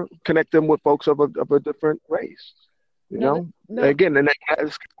whatever connect them with folks of a different race. No. Again, and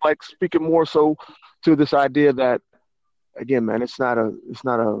it's like speaking more so to this idea that again, man, it's not a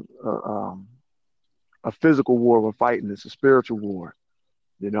physical war we're fighting. It's a spiritual war.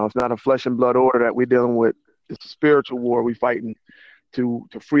 It's not a flesh and blood order that we're dealing with. It's a spiritual war we're fighting to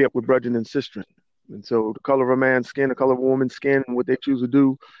free up with brethren and sistren. And so the color of a man's skin, the color of a woman's skin, and what they choose to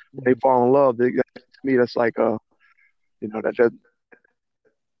do when they fall in love, to me, that's like that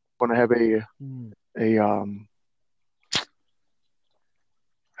want to have a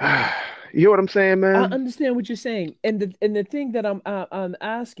you know what I'm saying, man? I understand what you're saying, and the thing that I'm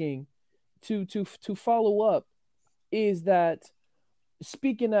asking to follow up is that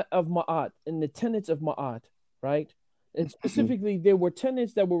speaking of Ma'at and the tenets of Ma'at, right? And specifically, there were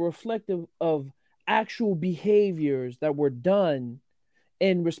tenets that were reflective of actual behaviors that were done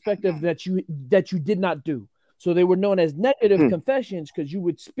in respect of that you did not do. So they were known as negative confessions because you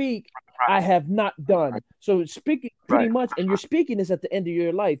would speak, I have not done. So speaking pretty much, and you're speaking this at the end of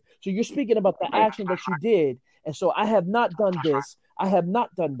your life. So you're speaking about the action that you did. And so I have not done this. I have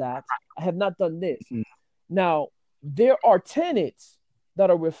not done that. I have not done this. Now, there are tenets that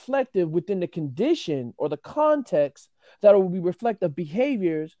are reflective within the condition or the context that will be reflective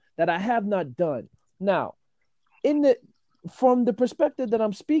behaviors that I have not done. Now, from the perspective that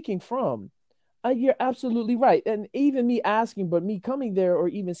I'm speaking from, you're absolutely right. And even me asking, but me coming there or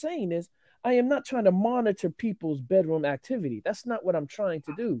even saying this, I am not trying to monitor people's bedroom activity. That's not what I'm trying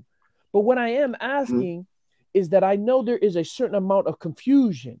to do. But what I am asking is that I know there is a certain amount of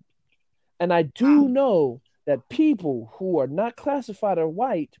confusion. And I do know that people who are not classified as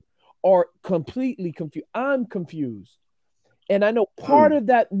white are completely confused. I'm confused. And I know part of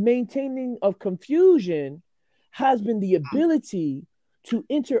that maintaining of confusion has been the ability to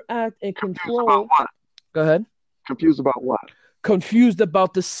interact and control. Go ahead. Confused about what? Confused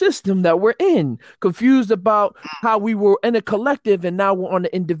about the system that we're in. Confused about how we were in a collective and now we're on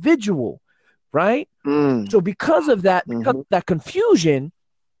the individual, right? So because of that, because of that confusion,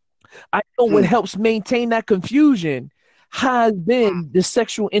 I know what helps maintain that confusion has been the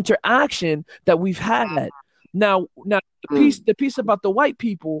sexual interaction that we've had. Now the piece about the white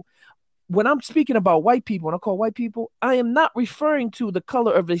people, when I'm speaking about white people, when I call white people, I am not referring to the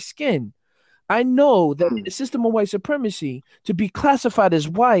color of their skin. I know that in the system of white supremacy, to be classified as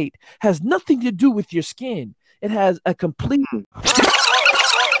white has nothing to do with your skin. It has a complete.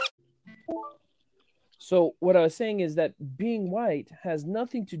 So what I was saying is that being white has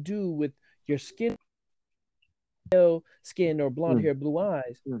nothing to do with your skin or blonde hair, blue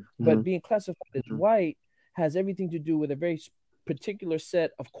eyes, but being classified as white has everything to do with a very particular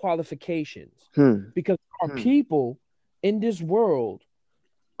set of qualifications. Because our people in this world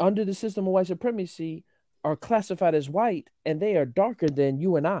under the system of white supremacy are classified as white, and they are darker than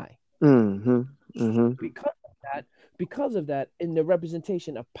you and I. Because of that, in the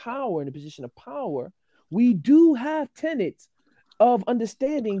representation of power, in the position of power, we do have tenets of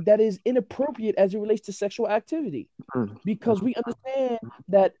understanding that is inappropriate as it relates to sexual activity, because we understand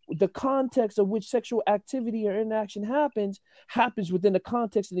that the context of which sexual activity or interaction happens within the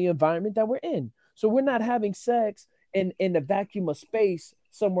context of the environment that we're in. So we're not having sex in the vacuum of space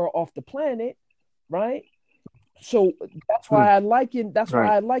somewhere off the planet, right? So that's why I liken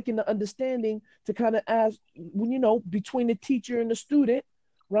the understanding to kind of ask, between the teacher and the student,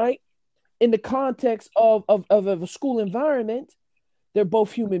 right? In the context of a school environment, they're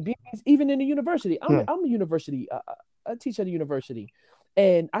both human beings. Even in the university, I'm a university. I teach at a university,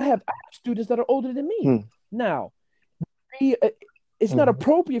 and I have students that are older than me. Now, it's not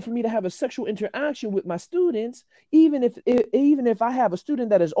appropriate for me to have a sexual interaction with my students, even if I have a student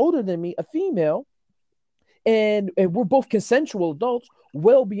that is older than me, a female. and we're both consensual adults,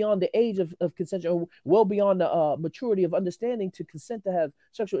 well beyond the age of consensual, well beyond the maturity of understanding to consent to have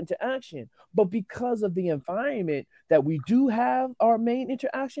sexual interaction. But because of the environment that we do have our main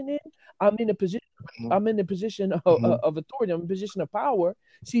interaction in, I'm in a position. I'm in a position Mm-hmm. of authority. I'm in a position of power.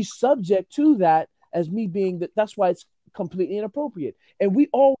 She's subject to that as me being that. That's why it's completely inappropriate. And we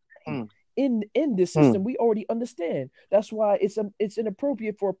all in this system, we already understand. That's why it's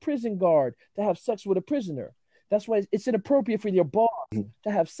inappropriate for a prison guard to have sex with a prisoner. That's why it's inappropriate for your boss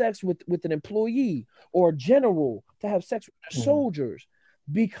to have sex with an employee, or a general to have sex with their soldiers,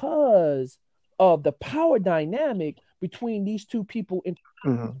 because of the power dynamic between these two people. And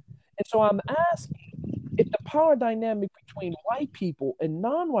so I'm asking, if the power dynamic between white people and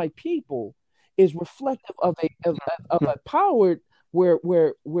non-white people is reflective of a power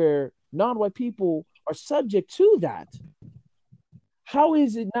where non-white people are subject to that, how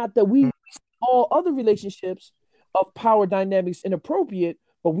is it not that we see all other relationships of power dynamics inappropriate,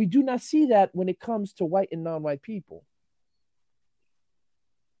 but we do not see that when it comes to white and non-white people?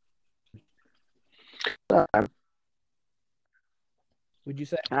 Would you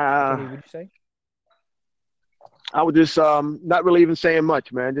say, Tony? Would you say? I would just not really even saying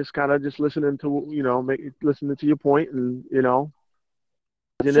much, man. Just kind of just listening to listening to your point, and in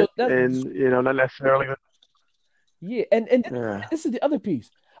So it, that and not necessarily. Yeah, and Yeah. this is the other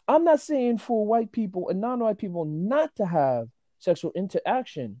piece. I'm not saying for white people and non-white people not to have sexual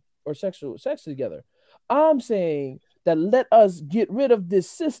interaction or sexual sex together. I'm saying that let us get rid of this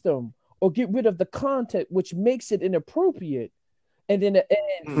system, or get rid of the content which makes it inappropriate, and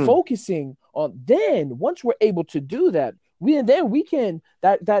Mm, focusing on, then once we're able to do that, we can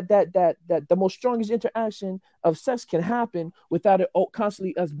that the most strongest interaction of sex can happen without it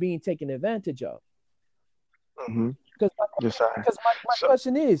constantly us being taken advantage of. mm-hmm. Because Yes, I. my So,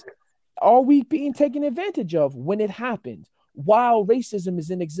 question is, are we being taken advantage of when it happens while racism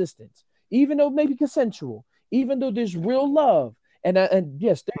is in existence? Even though maybe consensual, even though there's real love, and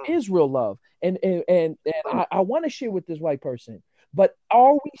yes, there is real love, and I want to share with this white person, but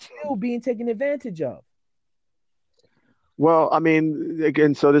are we still being taken advantage of? well, I mean,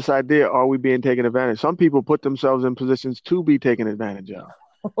 again, so this idea, are we being taken advantage? Some people put themselves in positions to be taken advantage of.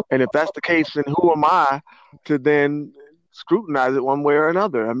 And if that's the case, then who am I to then scrutinize it one way or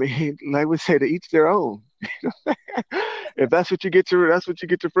another? I mean, like we say, to each their own. If that's what you get your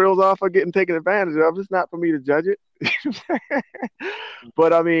frills off of getting taken advantage of. It's not for me to judge it.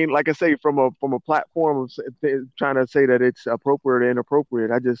 But I mean, like I say, from a platform of trying to say that it's appropriate or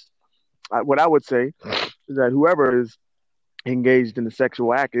inappropriate, what I would say is that whoever is engaged in the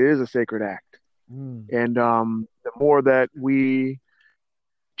sexual act, it is a sacred act, Mm, and the more that we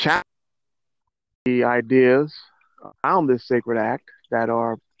challenge the ideas around this sacred act that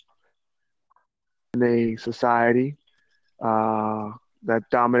are in a society uh, that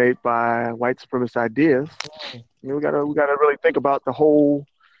dominate by white supremacist ideas, mm, we gotta really think about that whole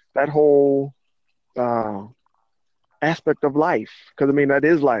uh, aspect of life, because I mean that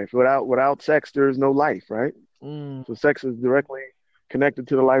is life. Without sex, there is no life, right? mm, So sex is directly connected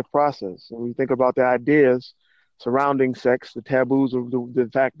to the life process. And we think about the ideas surrounding sex, the taboos of the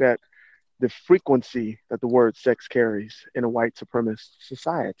fact that the frequency that the word sex carries in a white supremacist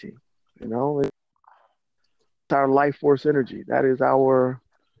society. It's our life force energy. That is our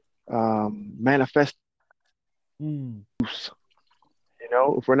manifest mm. use.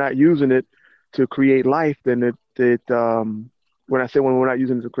 If we're not using it to create life, then when I say when we're not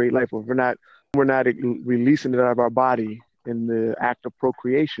using it to create life, if we're not releasing it out of our body in the act of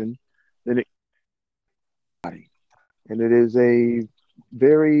procreation, then and it is a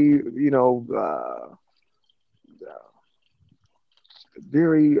very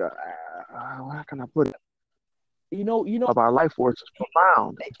very how can I put it, You know, of our life force is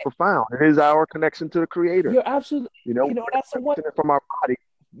profound. It's profound. It is our connection to the creator. you're absolutely. We're That's the one. experiencing it from our body.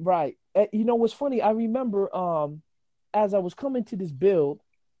 Right. You know what's funny? I remember as I was coming to this build,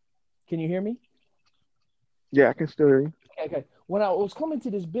 can you hear me? Yeah, I can still hear you. Okay, okay. When I was coming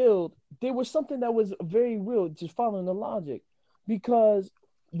to this build, there was something that was very real, just following the logic. Because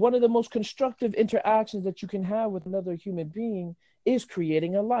one of the most constructive interactions that you can have with another human being is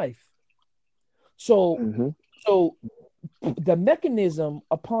creating a life. So Hmm. so the mechanism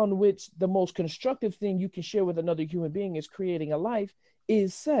upon which the most constructive thing you can share with another human being is creating a life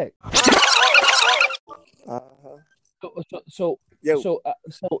is sex. Uh-huh. So so so Yo, so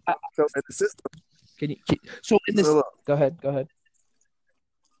so in the system, so in so this, look, go ahead.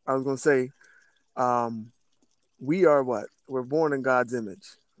 I was gonna say, um, we are what? We're born in God's image,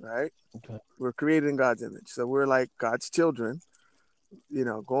 right? Okay. We're created in God's image. So we're like God's children,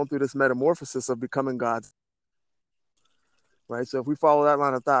 going through this metamorphosis of becoming God's. right? So if we follow that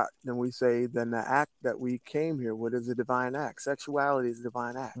line of thought, then we say then the act that we came here with is a divine act. Sexuality is a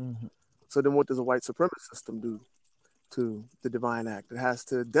divine act. Mm-hmm. So then what does a white supremacist system do to the divine act? It has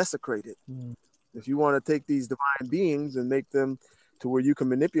to desecrate it. Mm-hmm. If you want to take these divine beings and make them to where you can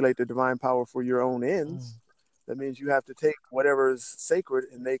manipulate the divine power for your own ends, that means you have to take whatever is sacred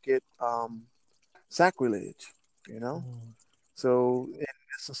and make it sacrilege, you know? So in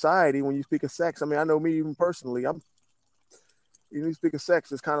society, when you speak of sex, I mean, I know me even personally, when you speak of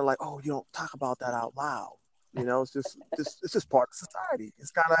sex, it's kind of like, oh, you don't talk about that out loud. You know, it's just part of society.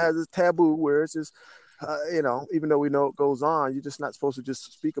 It's kind of has this taboo where it's just, you know, even though we know it goes on, you're just not supposed to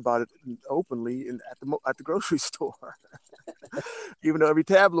just speak about it openly at the grocery store. Even though every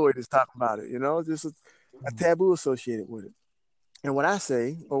tabloid is talking about it, you know, it's just a taboo associated with it. And what I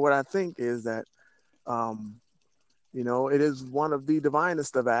say, or what I think, is that, you know, it is one of the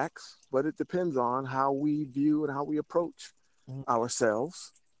divinest of acts, but it depends on how we view and how we approach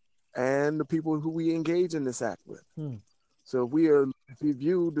ourselves and the people who we engage in this act with. So if we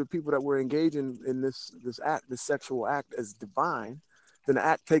view the people that we're engaging in this act, this sexual act, as divine, then the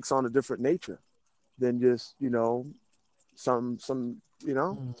act takes on a different nature than just, you know, some you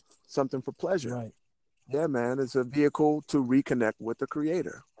know, something for pleasure. Right. Yeah, man, it's a vehicle to reconnect with the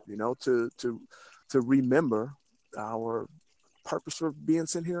creator, you know, to remember our purpose for being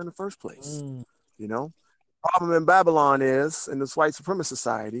sent here in the first place. You know, problem in Babylon is, in this white supremacist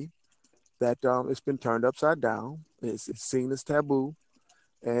society, that it's been turned upside down. It's seen as taboo,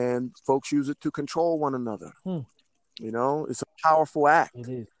 and folks use it to control one another. You know, it's a powerful act. It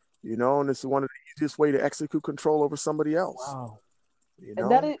is. You know, and it's one of the easiest way to execute control over somebody else. Wow. You And know,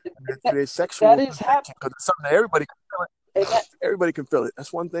 that it's sexual is happening. because it's something that everybody can feel it. Everybody can feel it.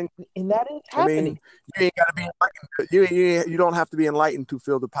 That's one thing. And that is I mean, happening. you ain't got to be enlightened. You don't have to be enlightened to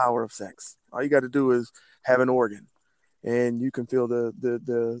feel the power of sex. All you got to do is have an organ, and you can feel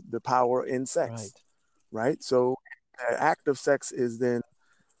the power in sex. Right. So the act of sex is then,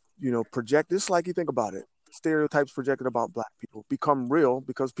 you know, projected. Just like you think about it, stereotypes projected about Black people become real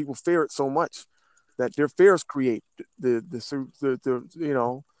because people fear it so much that their fears create the you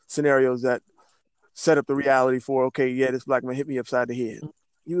know, scenarios that set up the reality for, okay, yeah, this Black man hit me upside the head.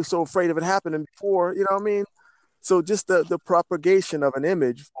 You were so afraid of it happening before, you know what I mean? So just the propagation of an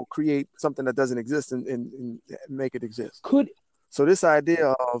image will create something that doesn't exist and make it exist. So this idea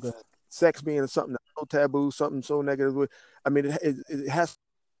of sex being something that's so taboo, something so negative, I mean, it has to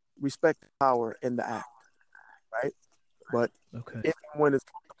respect the power in the act, right? But if and when it's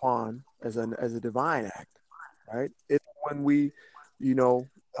looked upon as a divine act, right? It's when we, you know,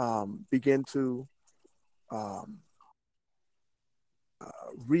 begin to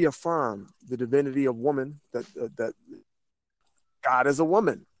reaffirm the divinity of woman, that God is a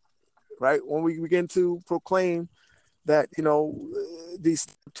woman, right? When we begin to proclaim that, you know, these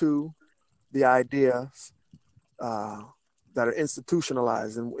to the ideas that are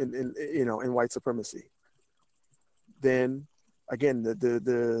institutionalized in you know, in white supremacy, then again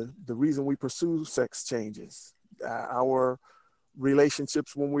the reason we pursue sex changes. Our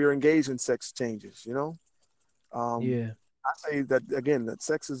relationships when we are engaged in sex changes. You know, I say that again, that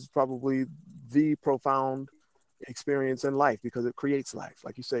sex is probably the profound experience in life because it creates life.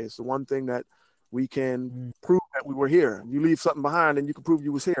 Like you say, it's the one thing that we can prove that we were here. You leave something behind and you can prove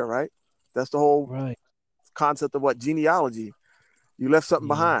you was here, right? That's the whole concept of what genealogy. You left something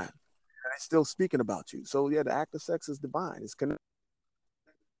behind and it's still speaking about you. So yeah, the act of sex is divine. It's connected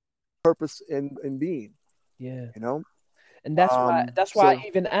purpose in being. Yeah. You know? And that's why I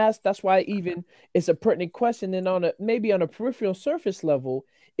even asked, that's why even it's a pertinent question. And maybe on a peripheral surface level,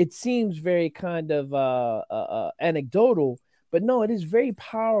 it seems very kind of anecdotal, but no, it is very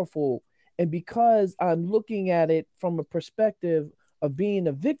powerful. And because I'm looking at it from a perspective of being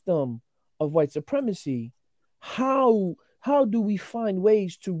a victim of white supremacy, how do we find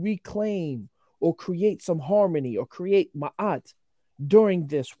ways to reclaim or create some harmony or create ma'at during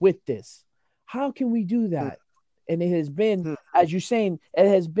this, with this? How can we do that? And it has been, as you're saying, it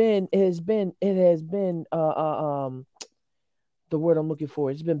has been the word I'm looking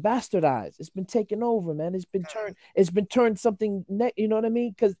for. It's been bastardized. It's been taken over, man. It's been turned something, you know what I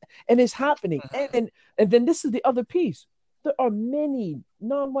mean? And it's happening. And then this is the other piece. There are many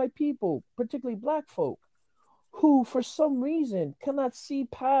non-white people, particularly Black folk, who for some reason cannot see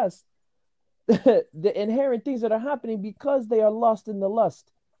past the inherent things that are happening because they are lost in the lust.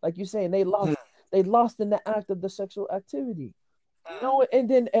 Like you're saying, they lost in the act of the sexual activity. You know, and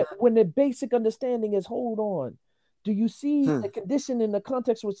then when the basic understanding is, hold on, do you see the condition in the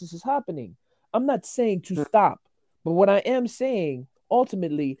context which this is happening? I'm not saying to stop, but what I am saying,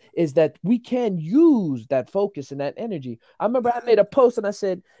 ultimately is that we can use that focus and that energy. I remember I made a post and I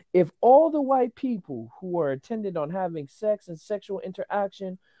said, if all the white people who are intended on having sex and sexual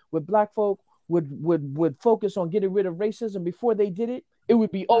interaction with black folk would focus on getting rid of racism before they did it, it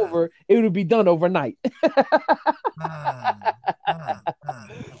would be over. It would be done overnight.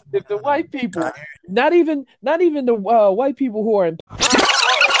 If the white people, not even the white people who are in,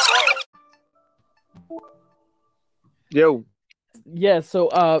 Yo, yeah,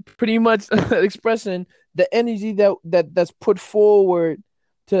 so pretty much expressing the energy that's put forward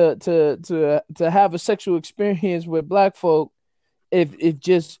to have a sexual experience with black folk, if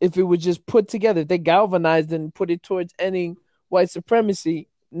it was just put together, if they galvanized and put it towards ending white supremacy,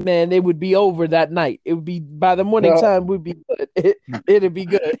 man, they would be over that night. It would be by the morning no. time would be good. It'd be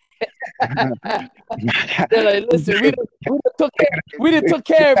good. They're like, listen, we done took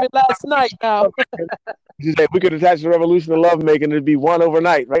care of it last night now. You say we could attach the revolution to lovemaking, it'd be won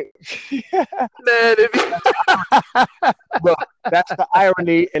overnight, right? Man, But that's the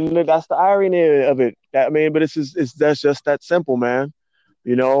irony, and that's the irony of it. I mean, but it's that's just that simple, man.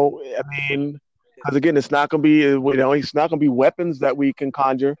 You know, I mean, because again, it's not gonna be, it's not gonna be weapons that we can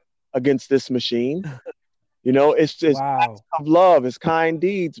conjure against this machine. You know, it's wow. acts of love, it's kind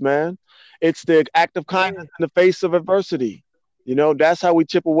deeds, man. It's the act of kindness in the face of adversity. You know, that's how we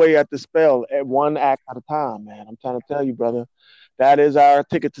chip away at the spell, at one act at a time, man. I'm trying to tell you, brother, that is our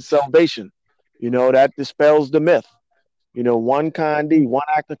ticket to salvation. You know, that dispels the myth. You know, one kind deed, one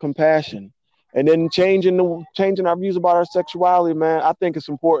act of compassion, and then changing our views about our sexuality, man. I think it's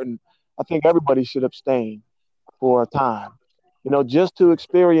important. I think everybody should abstain for a time. You know, just to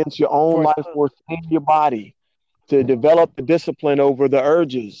experience your own For life within your body, to develop the discipline over the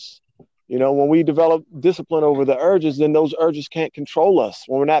urges. You know, when we develop discipline over the urges, then those urges can't control us.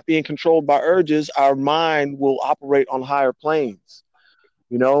 When we're not being controlled by urges, our mind will operate on higher planes.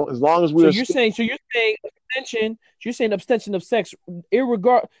 You know, as long as we are abstention. You're saying abstention of sex,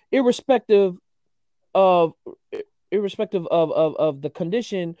 irrespective of of the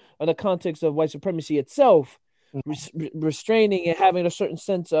condition or the context of white supremacy itself, restraining and having a certain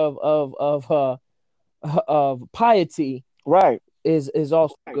sense of piety right. is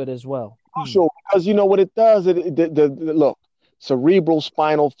also good as well. Crucial, because you know what it does. Look, cerebral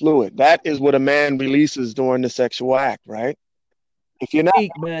spinal fluid. That is what a man releases during the sexual act, right? If you're not,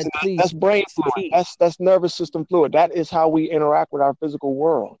 Man, that's please, brain fluid. That's nervous system fluid. That is how we interact with our physical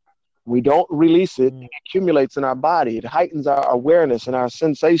world. We don't release it; it accumulates in our body. It heightens our awareness and our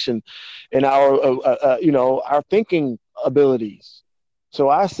sensation, and our our thinking abilities. So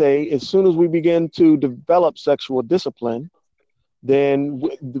I say, as soon as we begin to develop sexual discipline, then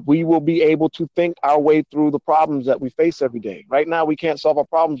we will be able to think our way through the problems that we face every day. Right now, we can't solve our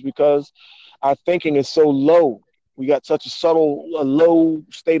problems because our thinking is so low. We got such a low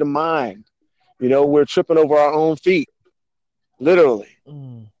state of mind. You know, we're tripping over our own feet, literally.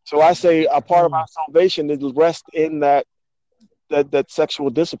 So I say a part of our salvation is rest in that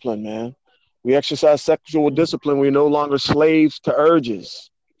sexual discipline, man. We exercise sexual discipline. We're no longer slaves to urges.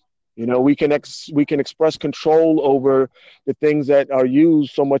 You know, we can express control over the things that are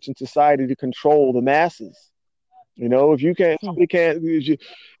used so much in society to control the masses. You know, if you can't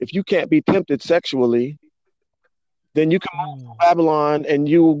be tempted sexually, then you can move to Babylon and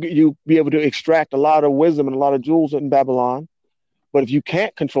you be able to extract a lot of wisdom and a lot of jewels in Babylon. But if you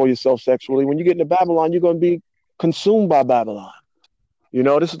can't control yourself sexually, when you get into Babylon, you're going to be consumed by Babylon. You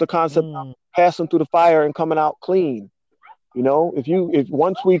know, this is the concept of passing through the fire and coming out clean. You know, if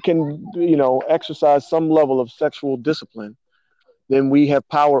once we can, exercise some level of sexual discipline, then we have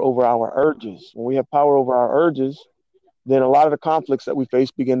power over our urges. When we have power over our urges, then a lot of the conflicts that we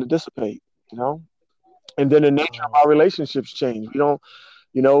face begin to dissipate, you know? And then the nature of our relationships change. We don't,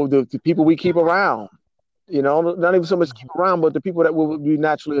 the people we keep around, not even so much keep around, but the people that we'll be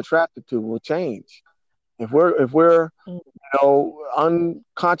naturally attracted to will change. If we're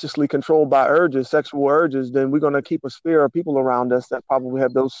unconsciously controlled by urges, sexual urges, then we're going to keep a sphere of people around us that probably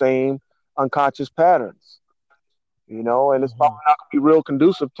have those same unconscious patterns, and it's probably not going to be real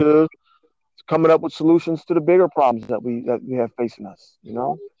conducive to coming up with solutions to the bigger problems that we have facing us,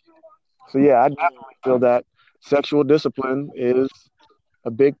 So yeah, I definitely feel that sexual discipline is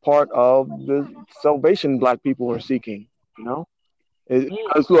a big part of the salvation Black people are seeking,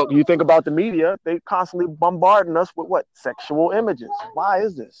 Because look, you think about the media, they constantly bombarding us with what? Sexual images. Why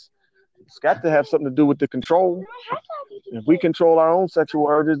is this? It's got to have something to do with the control. If we control our own sexual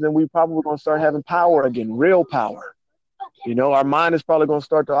urges, then we probably going to start having power again, real power. Our mind is probably going to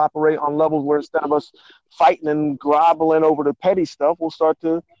start to operate on levels where instead of us fighting and groveling over the petty stuff, we'll start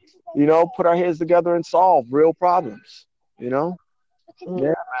to, put our heads together and solve real problems,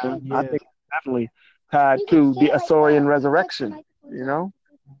 Yeah, man. I Yeah. think it's definitely tied to the Asaurian resurrection. You know?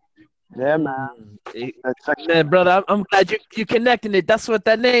 Yeah, man. Mm. That sexual, Man, brother, I'm glad you connecting it. That's what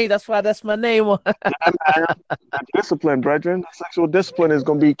that name. That's why that's my name. yeah, man. That discipline, brethren. Sexual discipline is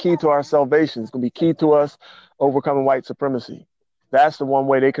going to be key to our salvation. It's going to be key to us overcoming white supremacy. That's the one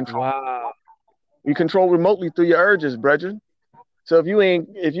way they control. Wow. You control remotely through your urges, brethren. So if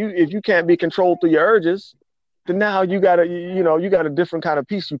you can't be controlled through your urges, then now you got a different kind of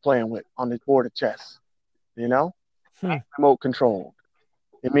piece you playing with on this board of chess. You know, Hmm. remote control.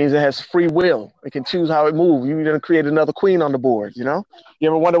 It means it has free will. It can choose how it moves. You're gonna create another queen on the board. You know. You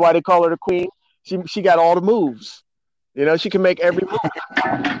ever wonder why they call her the queen? She got all the moves. You know, she can make every move.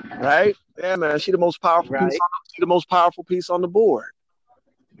 Right? Yeah, man. Right. She the most powerful piece on the board.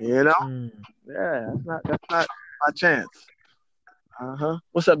 You know. Mm. Yeah, that's not my chance. Uh-huh.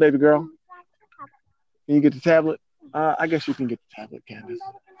 What's up, baby girl? Can you get the tablet? I guess you can get the tablet, Candace.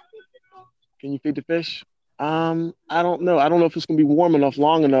 Can you feed the fish? I don't know. I don't know if it's gonna be warm enough,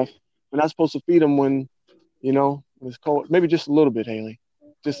 long enough. We're not supposed to feed them when it's cold. Maybe just a little bit, Haley.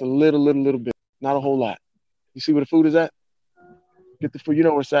 Just a little bit. Not a whole lot. You see where the food is at? Get the food. You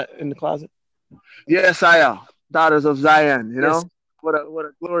know where it's at in the closet? Yes, I am. Daughters of Zion, you Yes. know? What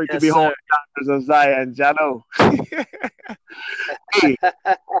a glory to Yes, behold sir. daughters of Zion, Jano. Hey,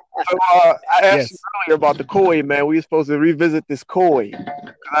 so, I asked you Yes. earlier about the koi, man. We were supposed to revisit this koi.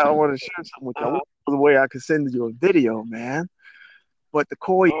 I want to share something with you. I wish Uh, there was a way I could send you a video, man. But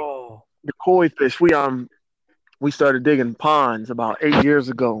oh. the koi fish, we started digging ponds about 8 years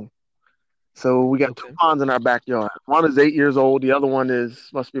ago. So we got two Okay. ponds in our backyard. One is 8 years old. The other one is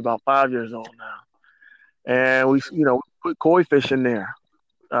must be about 5 years old now. And we put koi fish in there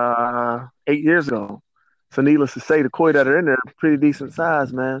 8 years ago. So needless to say, the koi that are in there are pretty decent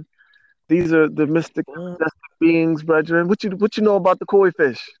size, man. These are the mystic, Well, majestic beings, brethren. What you know about the koi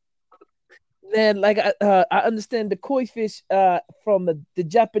fish? then, like I understand the koi fish from the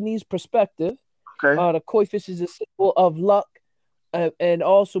Japanese perspective. Okay. The koi fish is a symbol of luck, and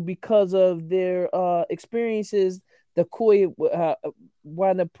also because of their experiences, the koi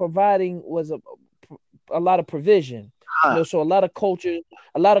wound up providing was a lot of provision. You Ah, know, so a lot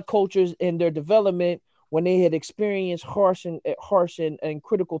of cultures in their development, when they had experienced harsh and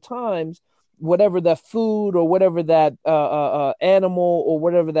critical times, whatever that food or whatever that animal or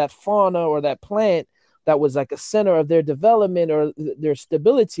whatever that fauna or that plant that was like a center of their development or their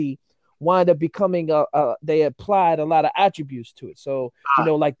stability wind up becoming they applied a lot of attributes to it. So you ah,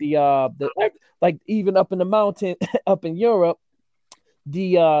 know, like the like even up in the mountain up in Europe,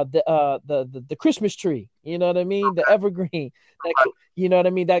 the Christmas tree. You know what I mean? The evergreen. That you know what I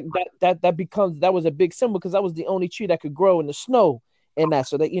mean? That becomes that was a big symbol because that was the only tree that could grow in the snow and that.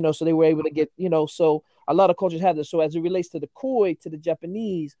 So that so they were able to get so a lot of cultures have this. So as it relates to the koi to the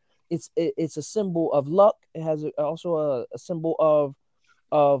Japanese, it's a symbol of luck. It has also a symbol of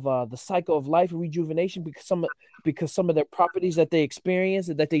the cycle of life rejuvenation because some of their properties that they experience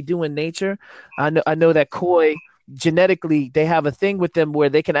and that they do in nature. I know that koi genetically they have a thing with them where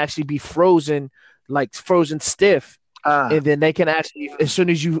they can actually be frozen, like frozen stiff, ah. and then they can actually, as soon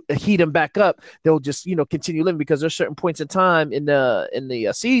as you heat them back up, they'll just continue living because there's certain points in time in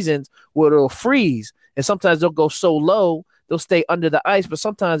the seasons where it'll freeze, and sometimes they'll go so low they'll stay under the ice, but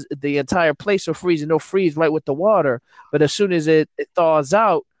sometimes the entire place will freeze and they'll freeze right with the water. But as soon as it thaws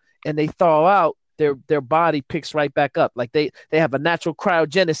out and they thaw out, their body picks right back up. Like they have a natural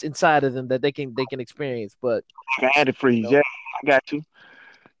cryogenesis inside of them that they can experience. But Like an you antifreeze. Yeah, know, I got you.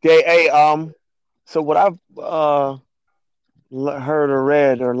 Okay, hey, so what I've heard or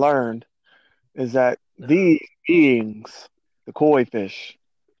read or learned is that uh-huh, these beings, the koi fish,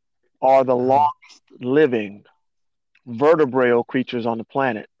 are the uh-huh. longest living vertebrate creatures on the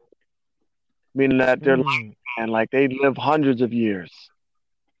planet, meaning that their Mm, lifespan, like they live hundreds of years,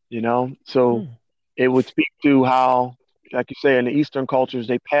 you know? So mm, it would speak to how, like you say, in the Eastern cultures,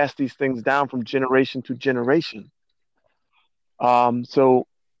 they pass these things down from generation to generation. So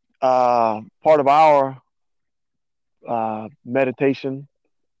part of our meditation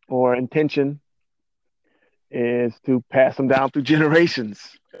or intention is to pass them down through generations.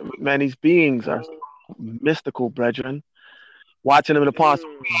 Man, these beings are uh, mystical, brethren. Watching them in the pond. So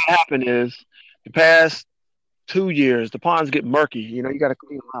mm, what happened is the past 2 years, the ponds get murky. You know, you got to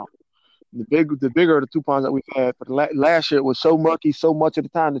clean them out. The bigger of the two ponds that we've had, but last year it was so murky so much of the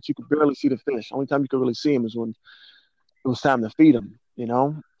time that you could barely see the fish. Only time you could really see them is when it was time to feed them. You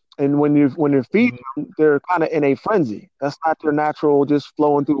know, and when you're feeding mm, them, they're kind of in a frenzy. That's not their natural, just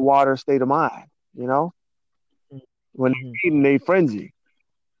flowing through the water state of mind. You know, mm, when mhm, they're feeding, they frenzy.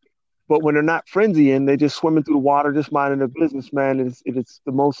 But when they're not frenzying, they just swimming through the water, just minding their business, man. It's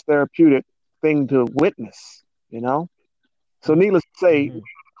the most therapeutic thing to witness, you know? So needless to say, we Mm-hmm.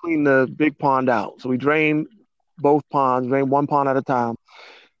 clean the big pond out. So we drain both ponds, drain one pond at a time,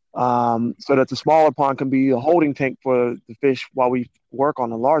 so that the smaller pond can be a holding tank for the fish while we work on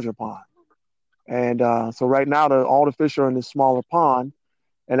the larger pond. And so right now, all the fish are in this smaller pond.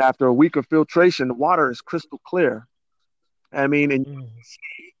 And after a week of filtration, the water is crystal clear. I mean, and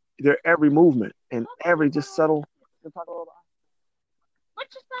Mm-hmm. their every movement and every just subtle. What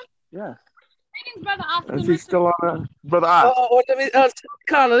you say? Yeah. Greetings, Brother Is Austin. he still on Brother Ox? Let me, Sister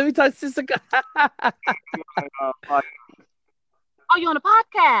Carla, let me touch Sister Carla. Oh, you on the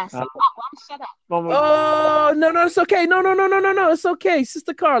podcast? Uh, Oh, I'm shut up. Oh, no, it's okay. No, it's okay.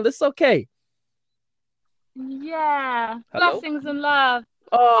 Sister Carla, it's okay. Yeah. Hello? Blessings and love.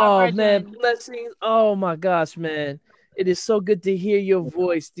 Oh, my man, brethren. blessings. Oh, my gosh, man. It is so good to hear your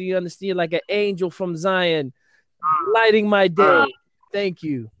voice. Do you understand? You're like an angel from Zion, lighting my day. Thank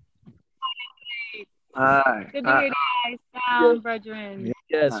you. Good to hear you guys sound, brethren.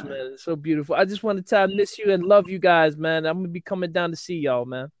 Yes, man. It's so beautiful. I just want to tell I miss you and love you guys, man. I'm going to be coming down to see y'all,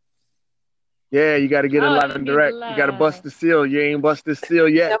 man. Yeah, you got to get it live it'd and be direct. You got to bust blessed. the seal. You ain't bust the seal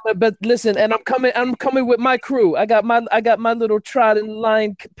yet. Yeah, but listen, and I'm coming with my crew. I got my little trot and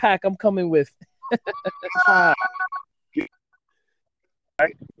line pack I'm coming with.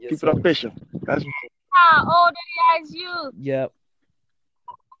 Right? Yes, Keep sir. it official. That's How old are you? Yep.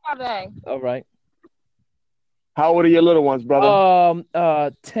 How are they? All right. how old are your little ones, brother?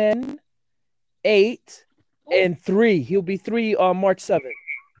 10, 8, and 3. He'll be 3 on March 7th.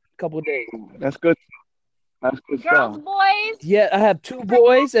 Couple of days. That's good. That's good Girls, stuff. boys? Yeah, I have 2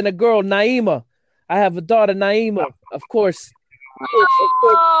 boys and a girl, Naima. I have a daughter, Naima. Of course.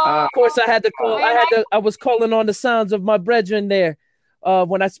 Oh, Of course, I had to call. I was calling on the sounds of my brethren there.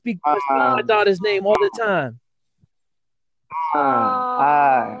 When I speak my daughter's name all the time.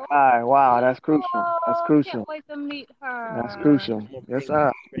 Aye. Wow, that's crucial. That's crucial. Can't wait to meet her. That's crucial. Yes,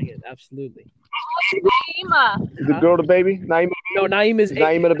 sir. Bring it, absolutely. Naima. Is the girl the baby? Naima? No, Naima is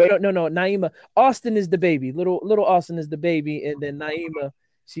Naima the baby? No, Naima. Austin is the baby. Little Austin is the baby, and then Naima,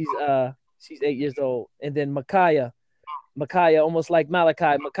 she's 8 years old, and then Micaiah, almost like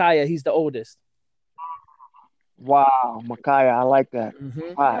Malachi. Micaiah, he's the oldest. Wow, Micaiah, I like that.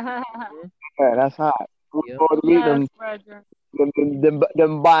 Mm-hmm. Hot. Yeah, that's hot. Look Yep. forward to meet Yes, brethren.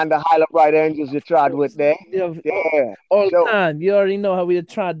 them band of Highland Bright Angels you tried with there. Yeah, Yeah. all the Sure. time. You already know how we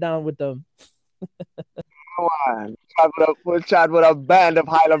tried down with them. Come on. We'll chat with a band of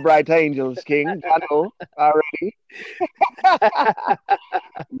Highland Bright Angels, King. I know already. Yeah,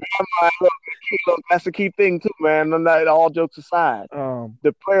 man, look, that's the key thing too, man. And that, all jokes aside,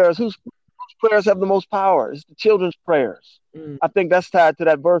 the prayers. Whose prayers have the most power? It's the children's prayers. I think that's tied to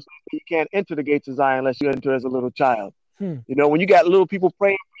that verse. You can't enter the gates of Zion unless you enter as a little child. You know, when you got little people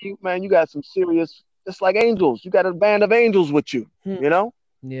praying for you, man, you got some serious. It's like angels. You got a band of angels with you. You know.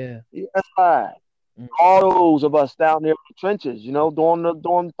 Yeah. That's right. All those of us down there in the trenches, you know,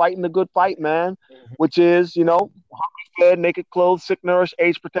 fighting the good fight, man, which is, you know, fed, naked, clothed, sick, nourished,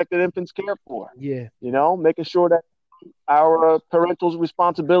 age-protected infants cared for. Yeah. You know, making sure that our parental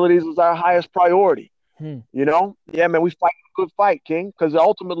responsibilities is our highest priority. You know, yeah, man, we fight a good fight, King, because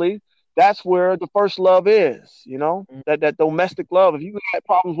ultimately that's where the first love is. You know, that domestic love. If you had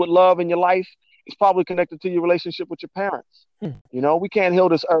problems with love in your life, it's probably connected to your relationship with your parents. You know, we can't heal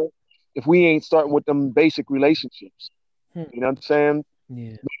this earth if we ain't starting with them basic relationships. You know what I'm saying?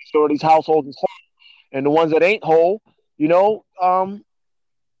 Yeah. Making sure these households is whole, and the ones that ain't whole, you know,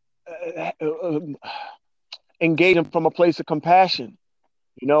 engaging from a place of compassion,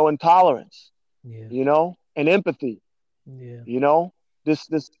 you know, and tolerance, you know, and empathy. You know, this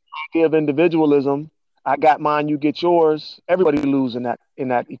idea of individualism, I got mine, you get yours. Everybody lose in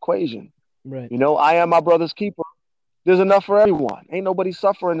that equation. Right. You know, I am my brother's keeper. There's enough for everyone. Ain't nobody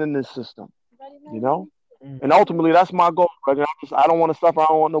suffering in this system. You know, and ultimately that's my goal. I don't want to suffer. I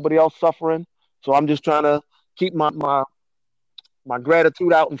don't want nobody else suffering. So I'm just trying to keep my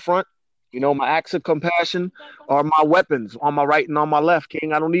gratitude out in front. You know, my acts of compassion are my weapons on my right and on my left,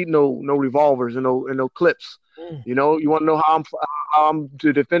 King. I don't need no revolvers and no clips. You know, you want to know how I'm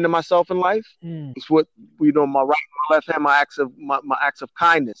to defending myself in life? It's what you know, my right and my left hand, my acts of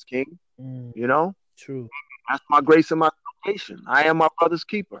kindness, King. You know, true. That's my grace and my salvation. I am my brother's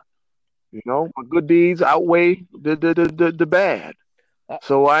keeper. You know, my good deeds outweigh the bad.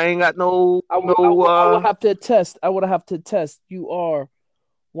 So I ain't got no. I would have to attest. You are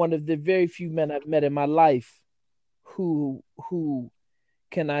one of the very few men I've met in my life who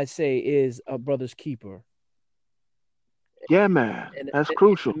can I say is a brother's keeper. Yeah, man. and, That's and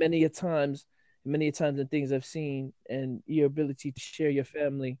crucial. many a times, and things I've seen, and your ability to share your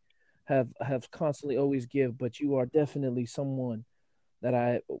family have constantly always give. But you are definitely someone that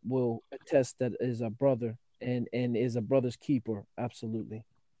I will attest that is a brother, and is a brother's keeper. Absolutely,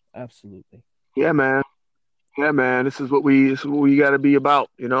 absolutely. Yeah, man. Yeah, man. This is what we got to be about.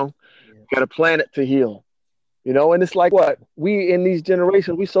 Yeah. Got a planet to heal. And it's like what we in these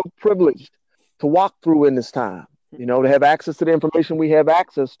generations we so privileged to walk through in this time. To have access to the information we have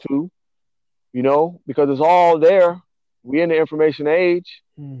access to. Because it's all there. We in the information age.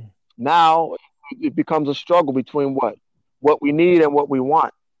 Hmm. Now it becomes a struggle between what we need and what we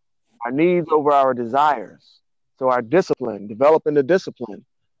want. Our needs over our desires. So our discipline, developing the discipline,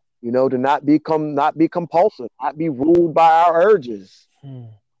 to not be compulsive, not be ruled by our urges. Hmm.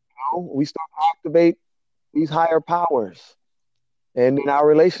 We start to activate these higher powers, and in our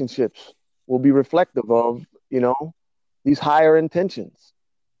relationships will be reflective of these higher intentions.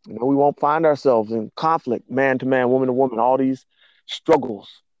 We won't find ourselves in conflict, man to man, woman to woman, all these struggles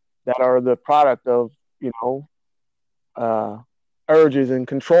that are the product of you know uh, urges and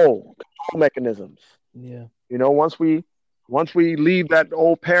control mechanisms. Yeah. Once we leave that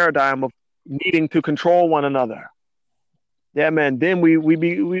old paradigm of needing to control one another, yeah, man, then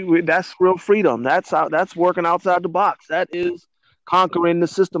we that's real freedom. That's working outside the box. That is conquering the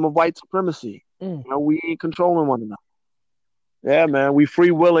system of white supremacy. Mm. We ain't controlling one another. Yeah, man, we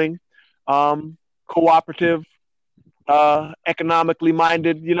free willing, cooperative, economically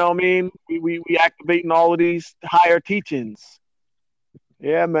minded. You know what I mean? We activating all of these higher teachings.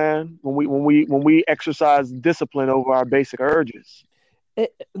 Yeah, man. When we exercise discipline over our basic urges,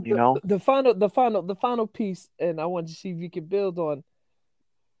 you know. The final piece, and I want to see if you can build on,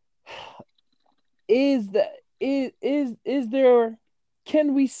 is that is there,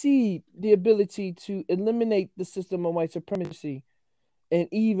 can we see the ability to eliminate the system of white supremacy and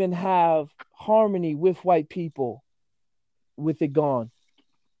even have harmony with white people with it gone?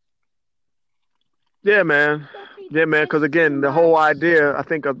 Yeah, man. Yeah, man. Because again, the whole idea, I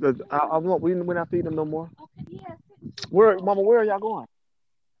think of we're not feeding them no more. Mama? Where are y'all going?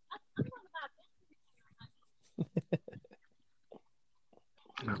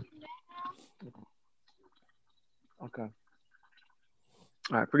 No. Okay. All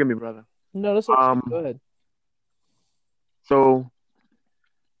right. Forgive me, brother. No, that's okay. Go Um. ahead. So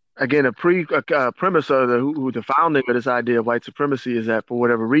again, a premise of the founding of this idea of white supremacy is that for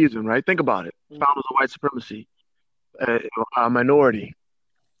whatever reason, right? Think about it. Mm. Founders of white supremacy, a minority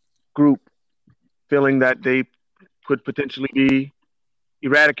group feeling that they could potentially be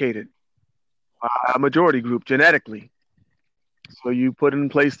eradicated by a majority group genetically. So you put in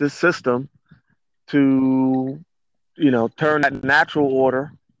place this system to, turn that natural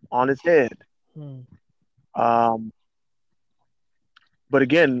order on its head. Hmm. Um, but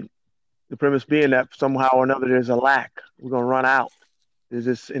again, the premise being that somehow or another there's a lack. We're going to run out. There's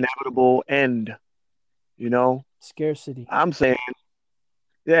this inevitable end. You know, Scarcity. I'm saying,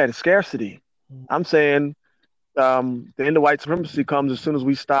 yeah, the scarcity. Hmm. I'm saying the end of white supremacy comes as soon as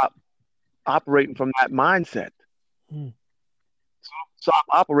we stop operating from that mindset. Hmm. Stop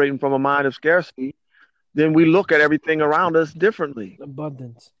operating from a mind of scarcity, then we look at everything around us differently.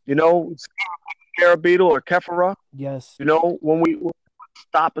 Abundance. Scarab beetle or Kephara, Yes. when we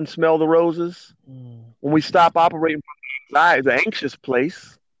stop and smell the roses, Hmm. when we stop operating from the anxious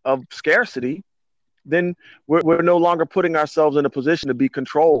place of scarcity, then we're no longer putting ourselves in a position to be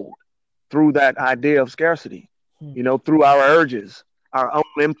controlled through that idea of scarcity, Hmm. through our urges, our own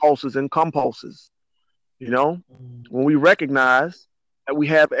impulses and compulses. Hmm. When we recognize that we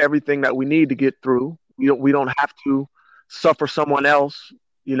have everything that we need to get through, we don't have to suffer someone else,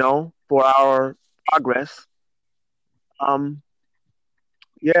 for our progress. Um,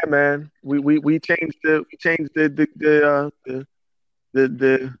 yeah, man, we changed the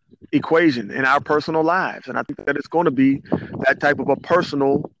equation in our personal lives, and I think that it's going to be that type of a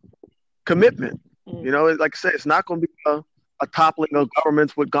personal commitment. Hmm. Like I said, it's not going to be a toppling of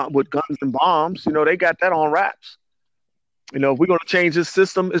governments with guns and bombs. They got that on wraps. If we're going to change this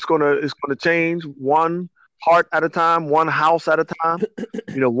system, it's going to change one heart at a time, one house at a time.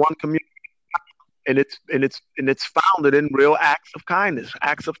 One community, and it's founded in real acts of kindness,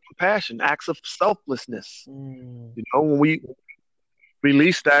 acts of compassion, acts of selflessness. Hmm. When we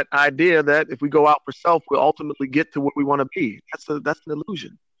release that idea that if we go out for self, we'll ultimately get to where we want to be. That's an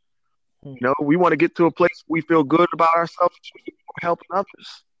illusion. Hmm. We want to get to a place where we feel good about ourselves, helping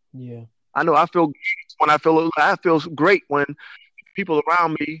others. Yeah. I know I feel great when people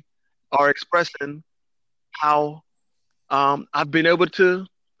around me are expressing how I've been able to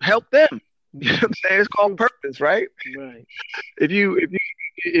help them. You know what I'm saying? It's called True. purpose, right? Right.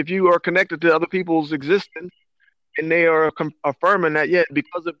 If you are connected to other people's existence and they are affirming that, yeah,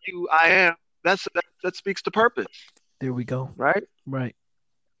 because of you, I am. That speaks to purpose, There we go. right, Right.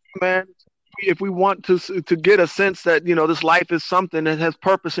 man? If we want to get a sense that this life is something that has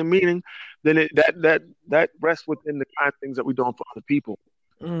purpose and meaning, then that rests within the kind of things that we're doing for other people.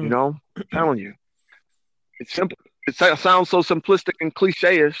 You Mm. know, I'm telling you, it's simple. It sounds so simplistic and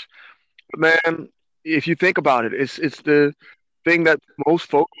cliche-ish, but man, if you think about it, it's the thing that most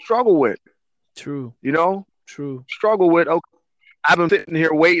folks struggle with. True. You know, True. struggle with. Okay, I've been sitting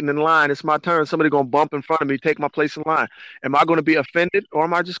here waiting in line. It's my turn. Somebody gonna bump in front of me, take my place in line. Am I gonna be offended, or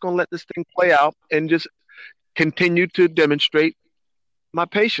am I just gonna let this thing play out and just continue to demonstrate my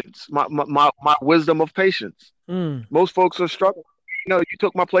patience, my wisdom of patience? Mm. Most folks are struggling. You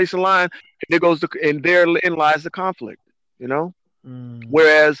took my place in line, and therein lies the conflict. You know, Mm.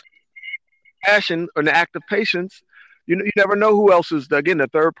 whereas passion or the act of patience, you never know who else is again the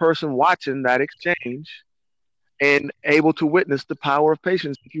third person watching that exchange and able to witness the power of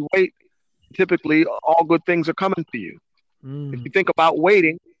patience. If you wait, typically all good things are coming to you. If Mm. you think about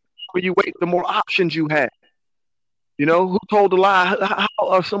waiting, the more you wait, the more options you have. Who told a lie? How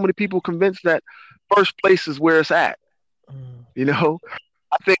are so many people convinced that first place is where it's at? Mm. You know,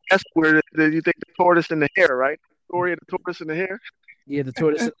 I think that's where you think the tortoise and the hare, right? Story of the tortoise and the hare. Yeah, the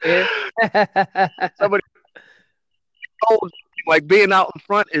tortoise in there. Somebody told like being out in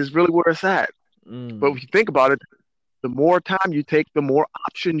front is really where it's at. But Mm. if you think about it, the more time you take, the more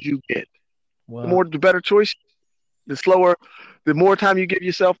options you get. Wow. The better choice, the slower, the more time you give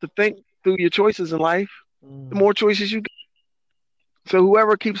yourself to think through your choices in life, the Mm. more choices you get. So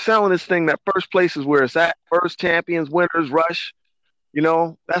whoever keeps selling this thing, that first place is where it's at. First champions, winners, rush.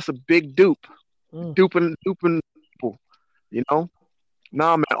 That's a big dupe. Mm. Duping people. You know,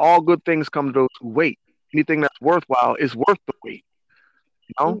 nah, man. All good things come to those who wait. Anything that's worthwhile is worth the wait.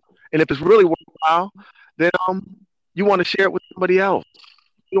 You Mm. know, and if it's really worthwhile, then you want to share it with somebody else.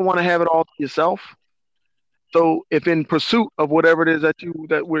 You don't want to have it all to yourself. So if in pursuit of whatever it is that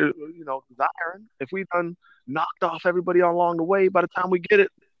we're desiring, if we done knocked off everybody along the way, by the time we get it,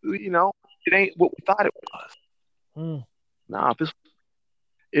 it ain't what we thought it was. Mm. Nah, if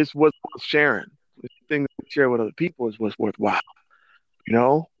it's what's worth sharing. The thing that we share with other people is what's worthwhile.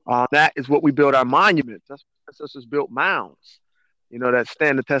 That is what we build our monuments. That's what ancestors built mounds. That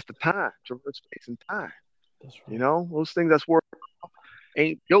stand the test of time, traverse space and time. That's right. Those things that's worth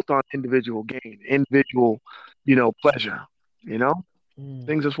ain't built on individual gain, individual, pleasure. You know, Mm.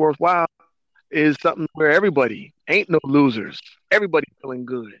 things that's worthwhile is something where everybody ain't no losers. Everybody feeling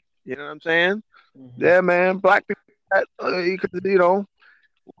good. You know what I'm saying? Mhm. Yeah, man. Black people,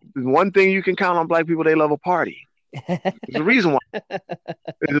 one thing you can count on black people, they love a party. There's a reason why. There's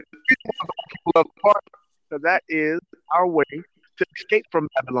a reason why black people love a party. Because that is our way to escape from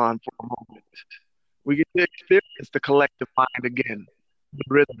Babylon for a moment. We get to experience the collective mind again, the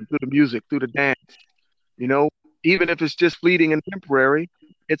rhythm, through the music, through the dance. You know, even if it's just fleeting and temporary,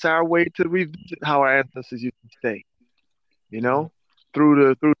 it's our way to revisit how our ancestors used to stay. You Right. know,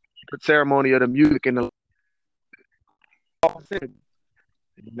 through the ceremony of the music and the singing.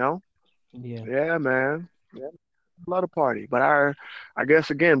 You know, Yeah. yeah, man, yeah, love the party. But I guess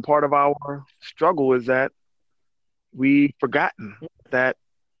again, part of our struggle is that we've forgotten that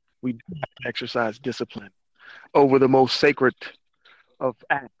we do have to exercise discipline over the most sacred of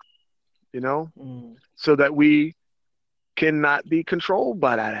acts. You know, Mm. so that we cannot be controlled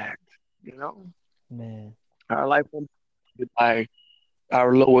by that act. You know, Man. our life will be by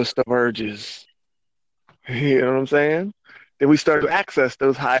our lowest of urges. You know what I'm saying? Then we start to access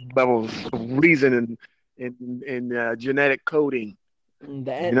those high levels of reason and genetic coding. Mm,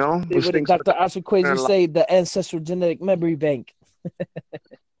 Those what did things start Dr. Oscar Quasar to say? The ancestral genetic memory bank.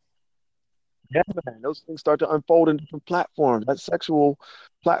 yeah, man. Those things start to unfold in different platforms. That sexual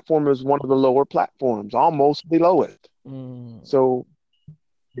platform is one of the lower platforms, almost the lowest. Mm. So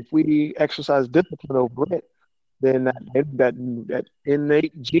if we exercise discipline over it, then that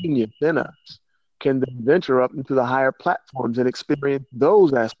innate genius in us can then venture up into the higher platforms and experience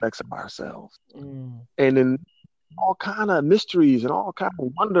those aspects of ourselves, Mm. and in all kind of mysteries and all kind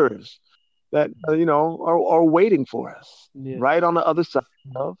of wonders that are waiting for us Yeah. right on the other side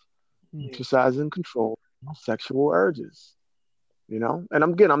of Yeah. exercising control of sexual urges. And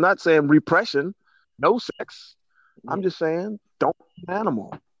I'm not saying repression, no sex. I'm Yeah. just saying don't be an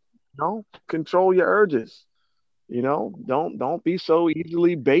animal. Control your urges. Don't be so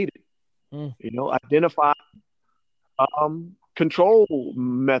easily baited. Mm. Identify control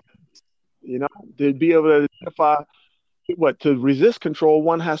methods. To be able to identify what to resist control,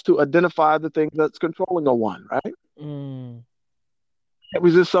 one has to identify the thing that's controlling a one, right? Mm, Can't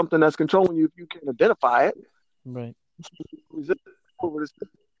resist something that's controlling you if you can identify it. right. Resist over this,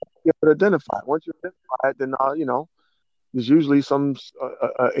 you have to identify it. Once you identify it, then there's usually some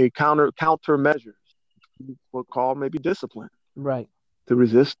a counter measures we'll call maybe discipline Right. to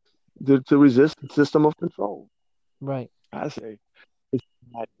resist to resist the system of control. Right. I say it's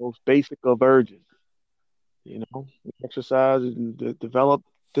that most basic of urges. We exercise and develop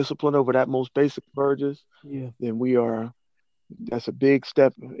discipline over that most basic of urges, Yeah. then that's a big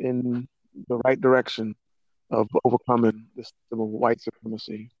step in the right direction of overcoming the system of white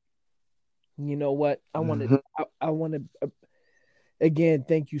supremacy. You know what? Hmm. I want to again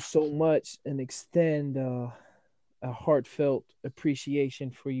thank you so much and extend a heartfelt appreciation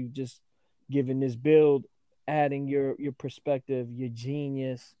for you just giving this build, adding your perspective, your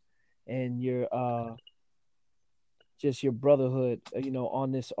genius, and your just your brotherhood.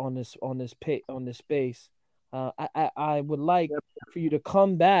 On this space. I would like Yep. for you to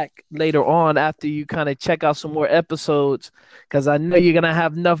come back later on after you kind of check out some more episodes, because I know you're gonna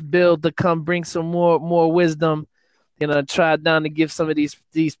have enough build to come bring some more wisdom. Try down to give some of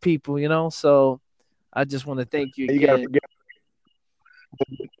these people. So I just want to thank you You got to again. forget.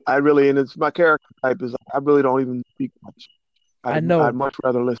 I really, and it's my character type is I really don't even speak much. I I'd know. much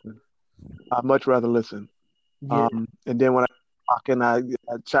rather listen. I'd much rather listen. Yeah. And then when I talk, and I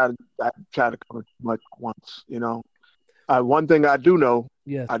try to cover too much at once. One thing I do know,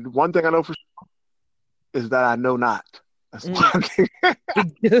 Yes. one thing I know for sure is that I know not. That's Mm. one thing.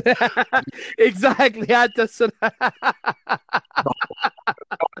 Exactly. I just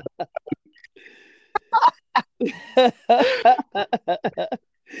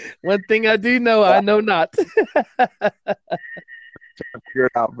one thing I do know, I know not. Figure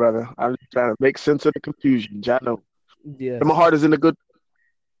it out, brother. I'm just trying to make sense of the confusion. I know. And my Yes. heart is in the good.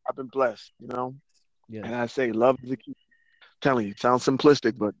 I've been blessed, And Yes. I say love is the key. Telling you, it sounds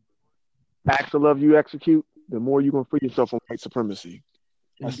simplistic, but acts of love you execute, the more you're gonna free yourself from white supremacy.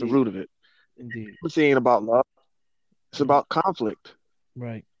 That's the Indeed. root of it. Indeed. Supremacy ain't about love. It's Mm. about conflict,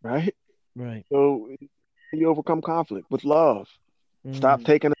 Right. right? Right. So you overcome conflict with love. Stop Mm.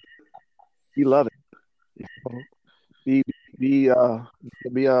 taking it. Be loving. You know? Be be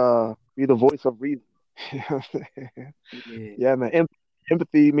be the voice of reason. Yeah. Yeah, man.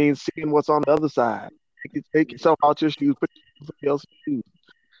 Empathy means seeing what's on the other side. Take yourself out your shoes, put yourself in somebody else's shoes. A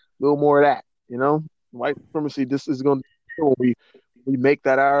little more of that, White supremacy. This is going to when we make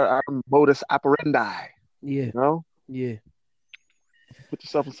that our modus operandi. Yeah. You know, Yeah. put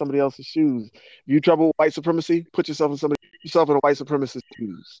yourself in somebody else's shoes. If you trouble with white supremacy, put yourself in a white supremacist's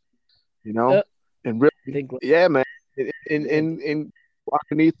shoes. You know, Uh, and really, think like yeah, man. yeah. In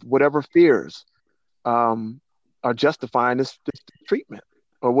underneath whatever fears um, are justifying this treatment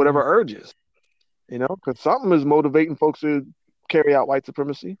or Mm. whatever urges. Because something is motivating folks to carry out white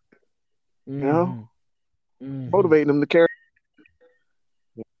supremacy. You know, Mm-hmm. Mm-hmm. motivating them to carry.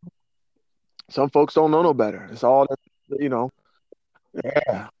 Some folks don't know no better. It's all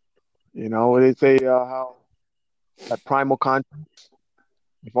yeah. They say how that primal conscience.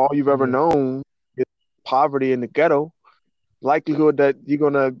 If all you've ever Yeah. known is poverty in the ghetto, likelihood that you're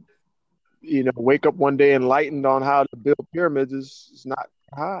gonna wake up one day enlightened on how to build pyramids is not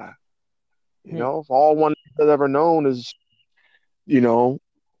high. Hmm. If all one has ever known is you know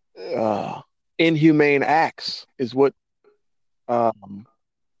uh, inhumane acts um,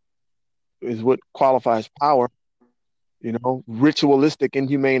 is what qualifies power. Ritualistic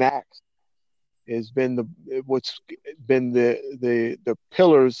inhumane acts has been what's been the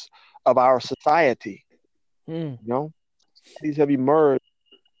pillars of our society. Hmm. These have emerged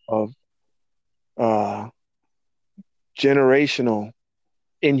of uh, generational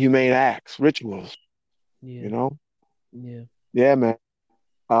inhumane acts, rituals. You Yeah. know, Yeah. yeah, man.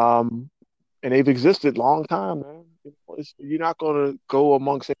 Um, and they've existed long time, man. You're not going to go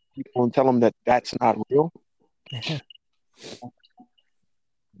amongst people and tell them that that's not real.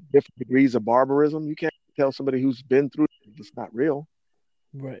 Different degrees of barbarism. You can't tell somebody who's been through it it's not real.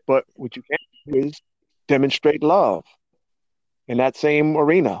 Right. But what you can do is demonstrate love in that same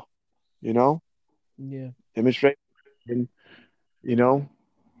arena. You know, Yeah. demonstrate, and you know,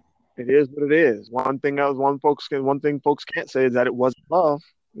 it is what it is. One thing folks can't say is that it wasn't love.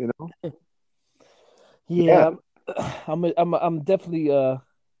 You know, Yeah. yeah, I'm definitely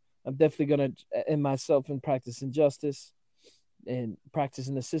gonna end myself in practicing justice and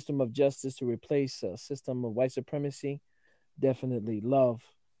practicing the system of justice to replace a system of white supremacy. Definitely love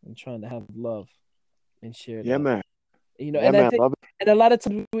and trying to have love and share yeah, that. man, yeah, And I man, think, love it. and a lot of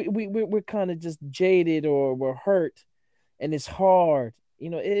times we're kind of just jaded or we're hurt and it's hard.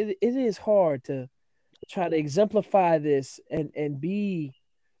 It is hard to try to exemplify this and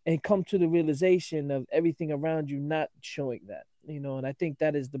come to the realization of everything around you not showing that. And I think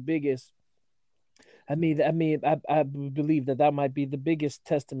that is the biggest. I believe that that might be the biggest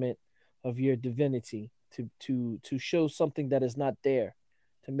testament of your divinity to show something that is not there,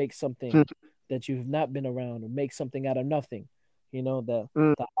 to make something that you have not been around, or make something out of nothing. Mm,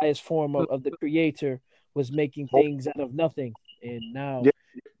 The highest form of the creator was making things out of nothing, and now yeah,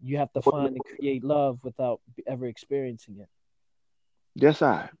 you have to find and create love without ever experiencing it. yes,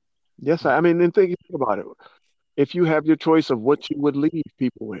 I mean, then think about it. If you have your choice of what you would leave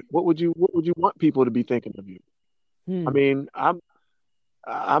people with, what would you want people to be thinking of you? I Hmm. mean,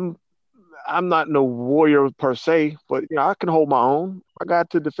 I'm I'm not no warrior per se, but I can hold my own. I got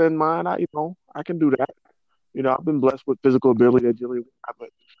to defend mine. I can do that. I've been blessed with physical ability that Julie, but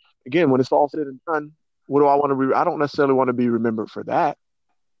again, when it's all said and done, what do I want to I don't necessarily want to be remembered for that.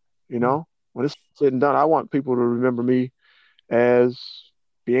 You Hmm. know, when it's said and done, I want people to remember me as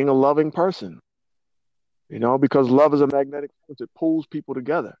being a loving person. Because love is a magnetic force. It pulls people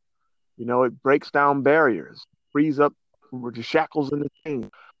together. It breaks down barriers, frees up the shackles and the chains,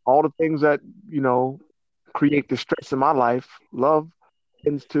 all the things that you know create the stress in my life. Love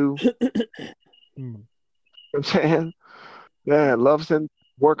tends to, Hmm. I'm saying, yeah, love tends to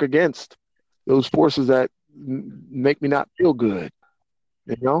work against those forces that make me not feel good.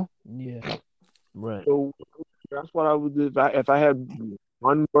 You know, Yeah. Right. so that's what I would do if I had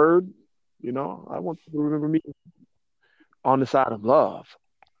one word. I want people to remember me on the side of love.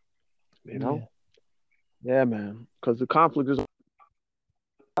 You know, Yeah. yeah, man, because the conflict is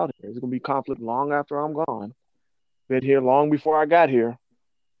out here. There's gonna be conflict long after I'm gone. Been here long before I got here.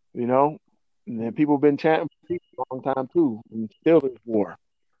 You know, and then people have been chanting for peace a long time too, and still there's war.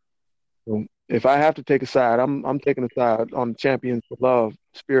 So if I have to take a side, I'm taking a side on the champions of love,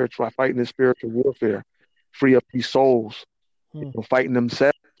 spiritual, fighting this spiritual warfare, free up these souls, Hmm. fighting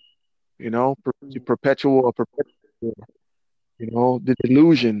themselves. The perpetual or perpetual war. The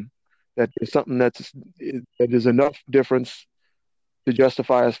delusion that there's something that there's enough difference to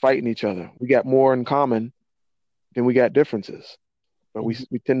justify us fighting each other. We got more in common than we got differences, but we Indeed.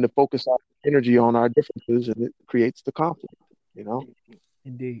 we tend to focus our energy on our differences, and it creates the conflict. You know,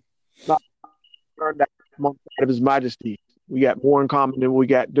 Indeed. not turned out amongst of His Majesty. We got more in common than we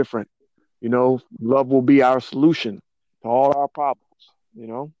got different. Love will be our solution to all our problems. You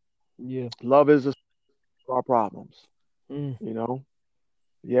know, Yeah. love is the solution to our problems. Mm. You know,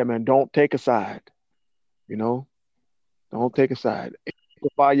 yeah, man. Don't take a side. You know, don't take a side.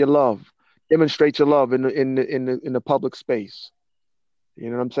 Amplify your love. Demonstrate your love in the public space. You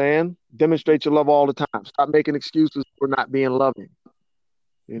know what I'm saying? Demonstrate your love all the time. Stop making excuses for not being loving.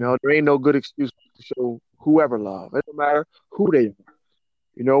 Mm. There ain't no good excuse to show whoever love. It don't matter who they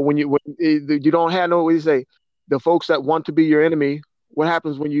are. When you don't have no, what do you say? The folks that want to be your enemy. What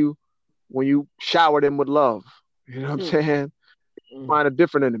happens when you shower them with love? You know what I'm Mm. saying? Mm. Find a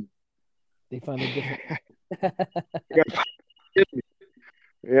different enemy. They find it different. You gotta find an enemy.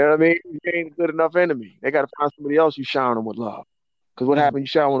 You know what I mean? You ain't a good enough enemy. They got to find somebody else you shower them with love. Because what Mm. happens? You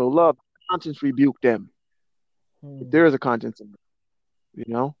shower them with love. Conscience rebuke them. If Mm. there is a conscience in them, you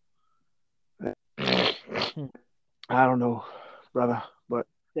know. Mm. I don't know, brother, but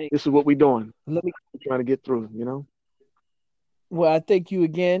Thank, this is what we doing. let me. We're trying to get through. You know. Well, I thank you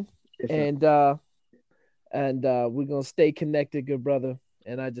again, Yes, sir. and we're gonna stay connected, good brother.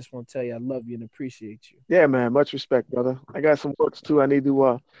 And I just want to tell you, I love you and appreciate you. Yeah, man. Much respect, brother. I got some works too. I need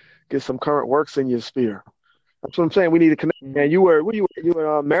to get some current works in your sphere. That's what I'm saying. We need to connect. Mm. Man, you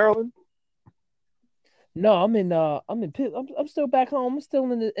in Maryland? No, I'm still back home. I'm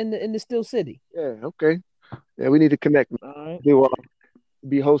still in the still city. Yeah. Okay. Yeah, we need to connect. Man. All right, Do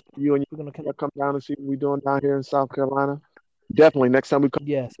be hosting you and we're gonna you connect. come down and see what we're doing down here in South Carolina. Definitely. Next time we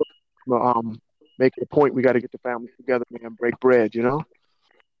Yes, come, make it a point. We got to get the family together, man. Break bread.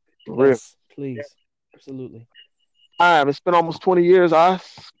 For real. yes, please, absolutely. Time. It's been almost 20 years.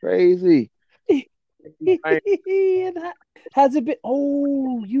 It's crazy. I, And has it been?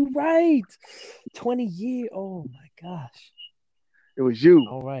 Oh, you right. 20 years. Oh my gosh. it was you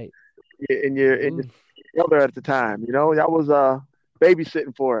All right. and your Mm. brother at the time. Y'all was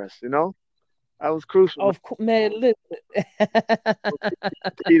babysitting for us. That was crucial, man. Of course, man. Listen.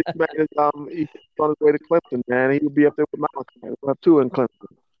 This man is he's on his way to Clemson, man. He'll be up there with Malachi. We'll have two in Clemson.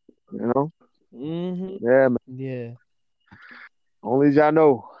 You know, Hmm. yeah, man. Yeah. Only as y'all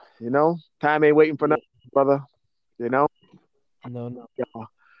know. Time ain't waiting for Yeah. nothing, brother. You know, No, no. yeah,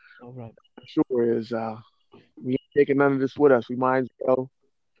 All right. sure is. We ain't taking none of this with us. We might as well,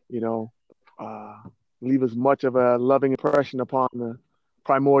 you know, uh, leave as much of a loving impression upon the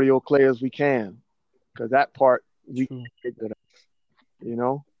primordial clay as we can, because that part we True. can get, you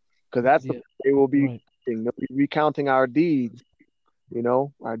know, because that's the Yeah. they will be Right. they'll be recounting our deeds,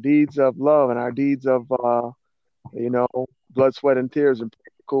 our deeds of love and our deeds of you know, blood, sweat, and tears and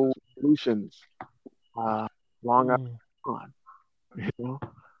practical solutions. Uh, long after Mm. gone, you know,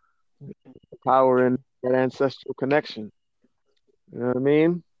 power in that ancestral connection. You know what I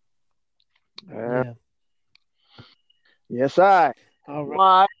mean? Uh, Yeah. yes, I. All right.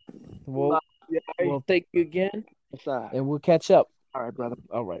 My, my, Well, yeah, thank you again, yes, I. and we'll catch up. All right, brother.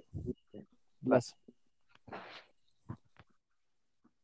 All right. Bless. Bless.